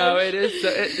 I know it is.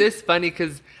 It is funny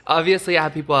because obviously I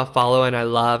have people I follow and I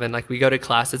love, and like we go to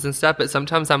classes and stuff. But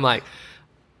sometimes I'm like,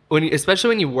 especially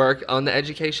when you work on the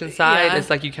education side, Yeah. it's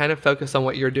like you kind of focus on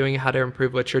what you're doing, how to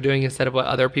improve what you're doing instead of what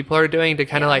other people are doing to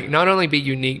kind of like not only be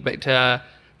unique, but to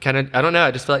kind of, I don't know,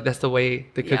 I just feel like that's the way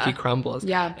the cookie Yeah. crumbles.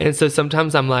 Yeah. And so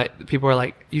sometimes I'm like, people are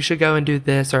like, you should go and do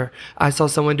this, or I saw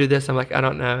someone do this. I'm like, I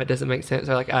don't know, it doesn't make sense.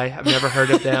 Or like, I have never heard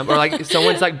of them. Or like if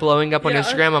someone's like blowing up on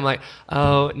Instagram, I'm like,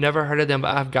 oh, never heard of them,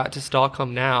 but I've got to stalk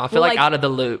them now. I feel Well, like like- out of the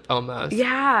loop almost.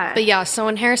 Yeah. But yeah, so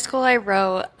in hair school, I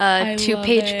wrote a I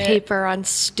 2-page love it. paper on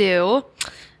Stu.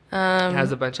 It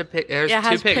has a bunch of there's Yeah, it two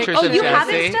has pictures Oh, of you Jesse. have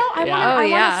it still? I Yeah. want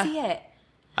yeah. to see it.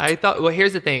 I thought, well,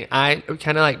 here's the thing. I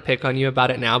kind of like pick on you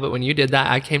about it now, but when you did that,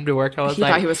 I came to work. I was He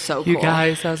like, thought he was so You cool.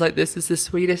 guys, I was like, this is the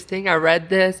sweetest thing. I read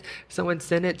this. Someone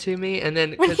sent it to me, and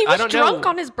then When 'cause he I was don't drunk know.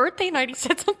 on his birthday night, he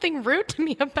said something rude to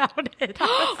me about it.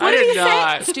 I did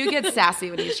not. Stu gets sassy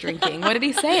when he's drinking. What did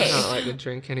he say? I don't like to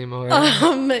drink anymore.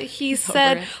 He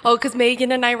said, it. because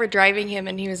Megan and I were driving him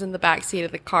and he was in the back seat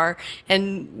of the car.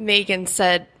 And Megan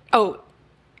said,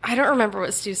 I don't remember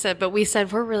what Stu said, but we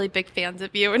said, we're really big fans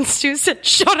of you. And Stu said,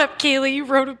 shut up, Kaylee.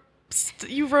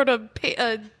 You wrote a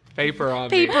Paper on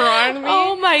paper me. on me.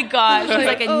 Oh my gosh. He's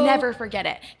like, I Oh. never forget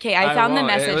it. Okay, I found the won't.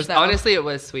 message It was, though. honestly, it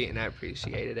was sweet, and I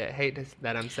appreciated it. Hate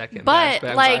that I'm second But, best,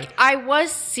 I'm like, glad. I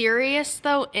was serious,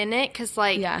 though, in it. Because,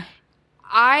 like, Yeah.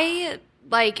 I,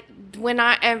 like, when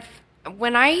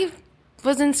I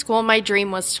was in school, my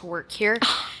dream was to work here.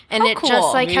 And How it cool.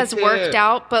 just, like, Me has too. worked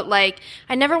out. But, like,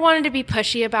 I never wanted to be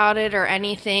pushy about it or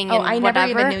anything. Oh, and I whatever.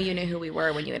 never even knew you knew who we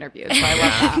were when you interviewed. So I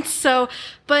love that. So,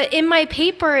 but in my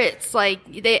paper, it's like,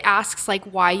 they asks like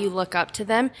why you look up to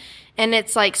them. And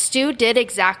it's like, Stu did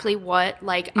exactly what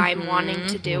like I'm wanting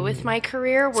to do with my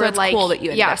career. Where it's like, cool that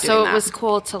you ended yeah, up so doing it that. was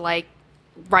cool to like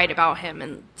write about him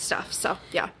and stuff. So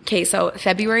yeah. Okay, so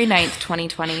February 9th,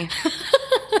 2020.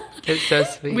 It's so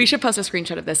sweet. We should post a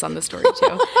screenshot of this on the story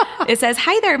too. It says,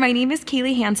 "Hi there, my name is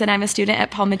Keely Hansen. I'm a student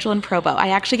at Paul Mitchell in Provo. I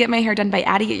actually get my hair done by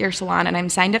Addie at your salon, and I'm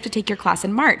signed up to take your class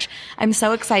in March. I'm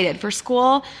so excited. For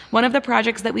school, one of the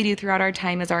projects that we do throughout our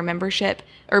time is our membership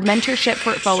or mentorship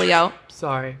portfolio."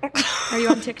 Sorry. Are you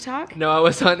on TikTok? No, I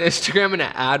was on Instagram and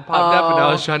an ad popped up, and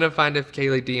I was trying to find if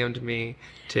Kaylee DM'd me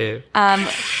too.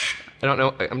 I don't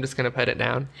know. I'm just going to put it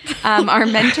down. Our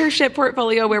mentorship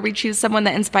portfolio, where we choose someone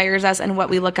that inspires us and what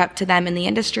we look up to them in the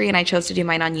industry, and I chose to do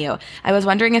mine on you. I was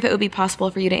wondering if it would be possible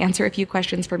for you to answer a few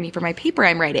questions for me for my paper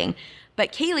I'm writing.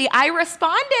 But Kaylee, I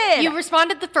responded. You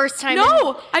responded the first time.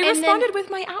 No, I and then- responded with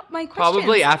my questions.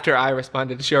 Probably after I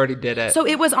responded. She already did it. So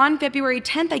it was on February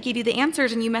 10th. I gave you the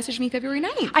answers, and you messaged me February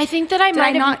 9th. I think that I Did might I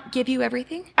have not give you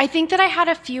everything? I think that I had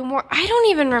a few more. I don't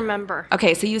even remember.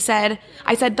 Okay, so you said,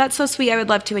 I said, that's so sweet, I would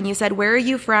love to. And you said, where are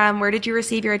you from? Where did you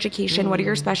receive your education? What are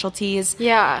your specialties?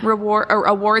 Yeah.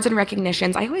 Awards and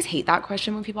recognitions. I always hate that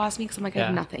question when people ask me because I'm like, I have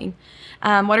Yeah. nothing.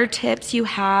 What are tips you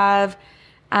have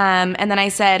And then I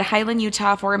said, Highland,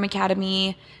 Utah, Forum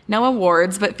Academy, no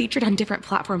awards, but featured on different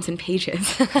platforms and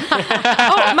pages.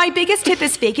 Oh, my biggest tip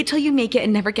is fake it till you make it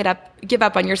and never give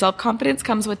up on yourself. Confidence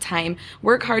comes with time.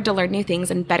 Work hard to learn new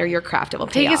things and better your craft. It will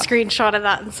pay Take off. a screenshot of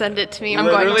that and send it to me. I'm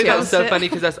going to. That's so funny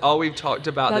because that's all we've talked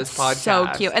about this podcast. So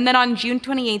cute. And then on June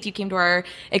 28th, you came to our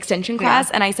extension class,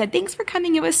 and I said, thanks for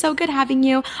coming. It was so good having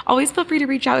you. Always feel free to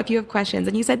reach out if you have questions.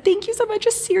 And you said, thank you so much.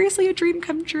 It's seriously a dream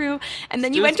come true. And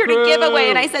then you entered a giveaway,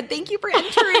 and I said, thank you for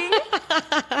entering.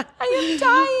 I am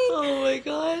dying. Oh my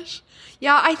gosh.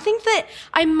 Yeah, I think that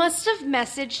I must have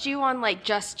messaged you on like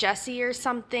Just Jessie or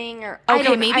something, or Okay, I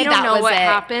don't maybe know that was what it.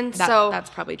 happened. So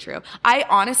that's probably true. I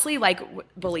honestly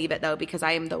believe it though because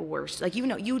I am the worst. Like you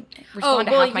respond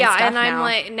to half my stuff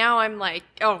and now. I'm like,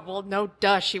 oh well, no,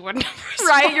 duh, she wouldn't have responded.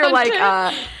 Right? You're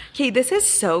like, okay, this is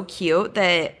so cute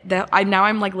that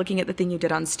I'm like looking at the thing you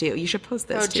did on Stu. You should post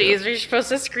this. Oh jeez, we should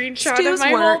post a screenshot Stu's of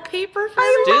my work. wallpaper for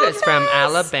Dude is from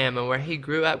Alabama, where he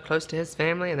grew up close to his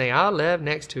family, and they all live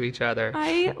next to each other.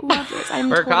 I love this. I'm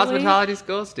For totally... cosmetology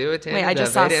school, Stu attended Wait, I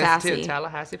just the saw Veda Sassy. Institute in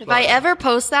Tallahassee, If I Florida. ever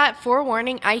post that,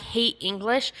 forewarning, I hate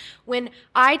English. When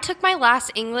I took my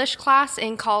last English class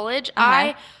in college,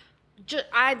 I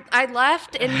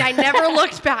left and I never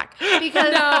looked back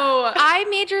because I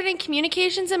majored in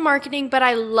communications and marketing, but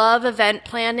I love event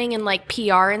planning and like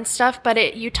PR and stuff. But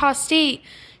at Utah State,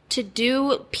 to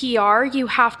do PR, you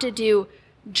have to do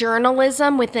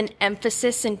journalism with an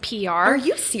emphasis in PR. Are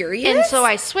you serious? And so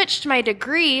I switched my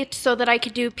degree so that I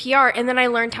could do PR, and then I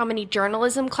learned how many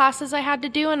journalism classes I had to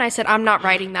do, and I said, I'm not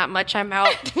writing that much, I'm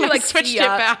out. You're like, switched see it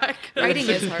ya. back. Writing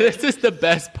is hard. This is the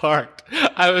best part.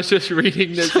 I was just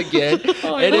reading this again.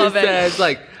 I love it. Says,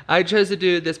 like, I chose to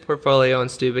do this portfolio on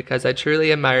Stu because I truly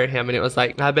admired him. And it was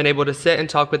like, I've been able to sit and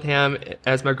talk with him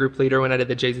as my group leader when I did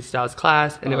the Jay-Z Styles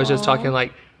class. And it was just talking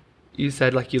like, you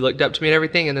said like you looked up to me and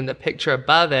everything, and then the picture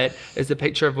above it is the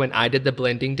picture of when I did the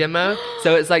blending demo.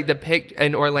 So it's like the pic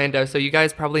in Orlando. So you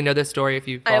guys probably know this story if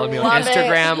you follow me on love it.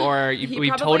 Instagram or we've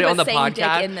probably told it on the was saying dick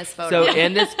podcast. in this photo. So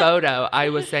in this photo, I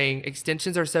was saying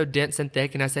extensions are so dense and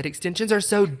thick, and I said extensions are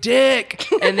so dick.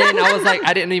 And then I was like,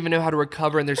 I didn't even know how to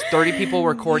recover, and there's 30 people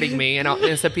recording me,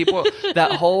 and so people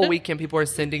that whole weekend people are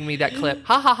sending me that clip,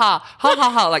 ha ha ha ha ha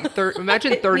ha, like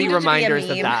imagine 30 reminders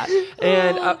of that.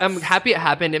 And I'm happy it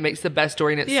happened. It makes the best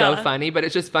story, and it's so funny. But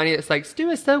it's just funny. It's like Stu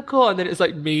is so cool, and then it's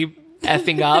like me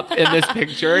effing up in this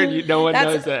picture, and no one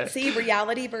knows it. See,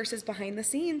 reality versus behind the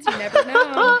scenes. You never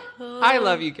know. I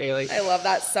love you, Kaylee. I love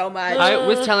that so much. I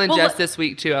was telling Jess this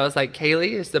week too. I was like,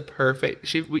 Kaylee is the perfect.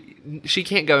 She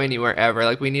can't go anywhere ever.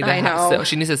 Like we need to.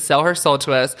 She needs to sell her soul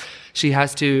to us. She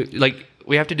has to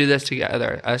we have to do this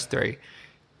together, us three.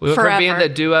 We went from being the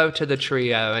duo to the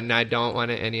trio, and I don't want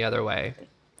it any other way.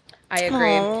 I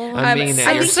agree. I mean,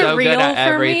 you're so good at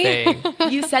everything.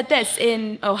 You said this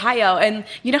in Ohio, and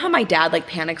you know how my dad like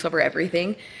panics over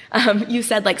everything. You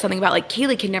said like something about like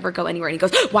Kaylee can never go anywhere, and he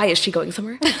goes, "Why is she going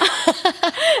somewhere?"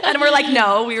 And we're like,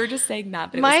 "No, we were just saying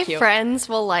that." But it was cute. Friends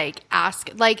will like ask,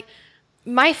 like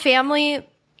my family.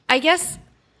 I guess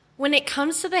when it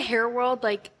comes to the hair world,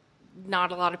 like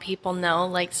not a lot of people know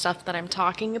like stuff that I'm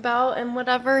talking about and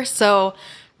whatever. So.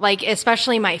 Like,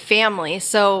 especially my family.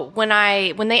 So when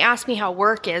they ask me how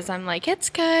work is, I'm like,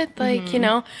 it's good. Like, you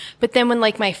know, but then when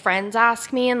like my friends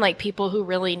ask me and like people who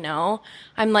really know,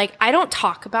 I'm like, I don't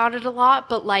talk about it a lot,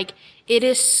 but like it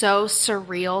is so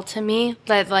surreal to me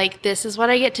that like, this is what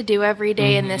I get to do every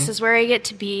day and this is where I get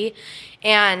to be.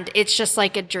 And it's just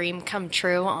like a dream come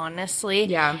true, honestly.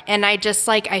 Yeah. And I just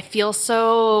like, I feel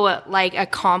so like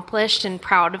accomplished and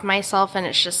proud of myself. And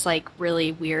it's just like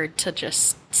really weird to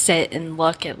just sit and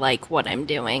look at like what I'm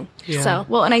doing. Yeah. So,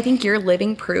 well, and I think you're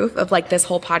living proof of like this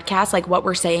whole podcast. Like what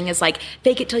we're saying is like,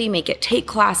 fake it till you make it, take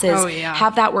classes,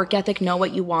 have that work ethic, know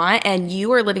what you want. And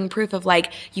you are living proof of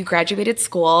like, you graduated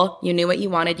school, you knew what you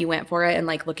wanted, you went for it, and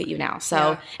like, look at you now.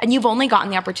 So, and you've only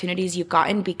gotten the opportunities you've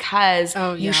gotten because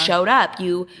you showed up,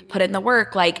 you put in the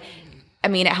work. Like, I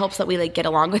mean, it helps that we like get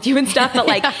along with you and stuff, but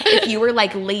like if you were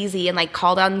like lazy and like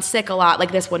called on sick a lot,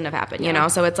 like this wouldn't have happened, you know?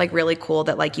 So it's like really cool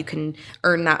that like you can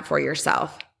earn that for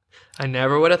yourself. I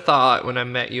never would have thought when I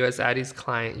met you as Addie's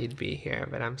client you'd be here,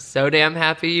 but I'm so damn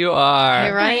happy you are.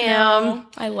 here I am.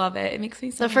 I love it. It makes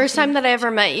me so The first time that I ever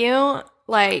met you,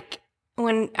 like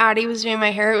when Addie was doing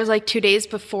my hair, it was like 2 days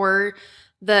before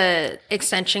the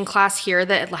extension class here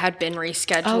that had been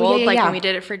rescheduled, when we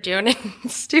did it for June,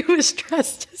 and Stu was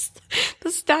dressed as the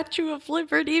Statue of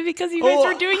Liberty because you guys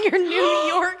were doing your New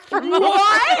York promotion.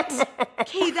 What?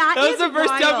 Okay, that was the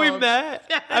first time we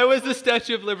met. I was the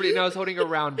Statue of Liberty, and I was holding a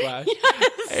round brush.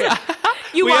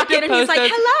 You We walk have to in and he's post like,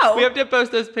 those- hello. We have to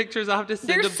post those pictures. I'll have to send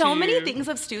them There's to so many you. things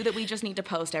of Stu that we just need to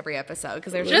post every episode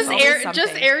because there's Just always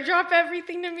something. airdrop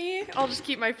everything to me. I'll just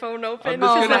keep my phone open. I'm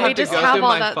just gonna because have we to just go have through all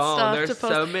my that phone. stuff There's to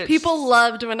post. so much- People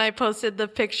loved when I posted the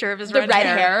picture of his the red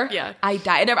hair. Yeah. I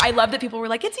died. I love that people were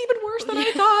like, it's even worse than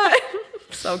I thought.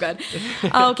 So good.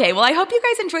 Okay, well, I hope you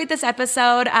guys enjoyed this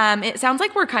episode. It sounds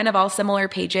like we're kind of all similar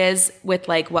pages with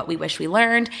like what we wish we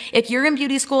learned. If you're in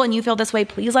beauty school and you feel this way,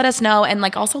 please let us know. And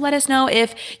like also let us know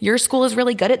if your school is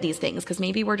really good at these things because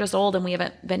maybe we're just old and we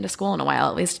haven't been to school in a while,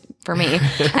 at least for me.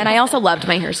 And I also loved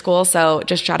my hair school. So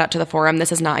just shout out to the forum.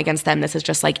 This is not against them. This is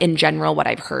just like in general what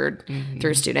I've heard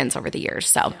through students over the years.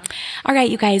 So, all right,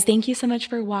 you guys, thank you so much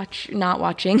for not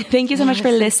watching. Thank you so much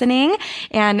for listening.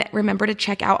 And remember to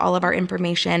check out all of our information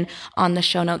on the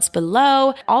show notes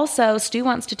below. Also, Stu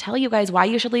wants to tell you guys why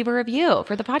you should leave a review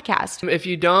for the podcast. If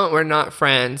you don't, we're not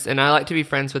friends. And I like to be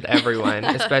friends with everyone,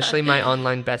 especially my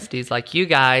online besties like you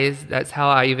guys. That's how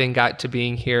I even got to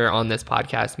being here on this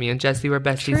podcast. Me and Jessie were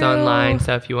besties True. online.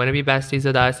 So if you want to be besties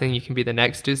with us and you can be the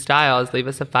next Stu Styles, leave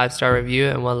us a 5-star review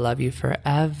and we'll love you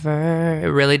forever. It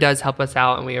really does help us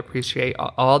out and we appreciate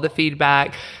all the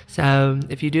feedback. So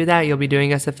if you do that, you'll be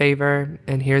doing us a favor.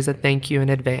 And here's a thank you in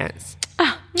advance.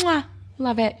 Mwah.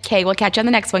 Love it. Okay, we'll catch you on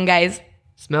the next one, guys.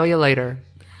 Smell you later.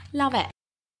 Love it.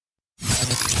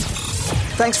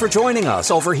 Thanks for joining us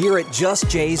over here at Just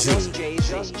Jay-Z.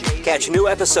 Catch new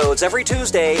episodes every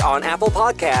Tuesday on Apple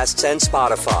Podcasts and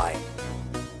Spotify.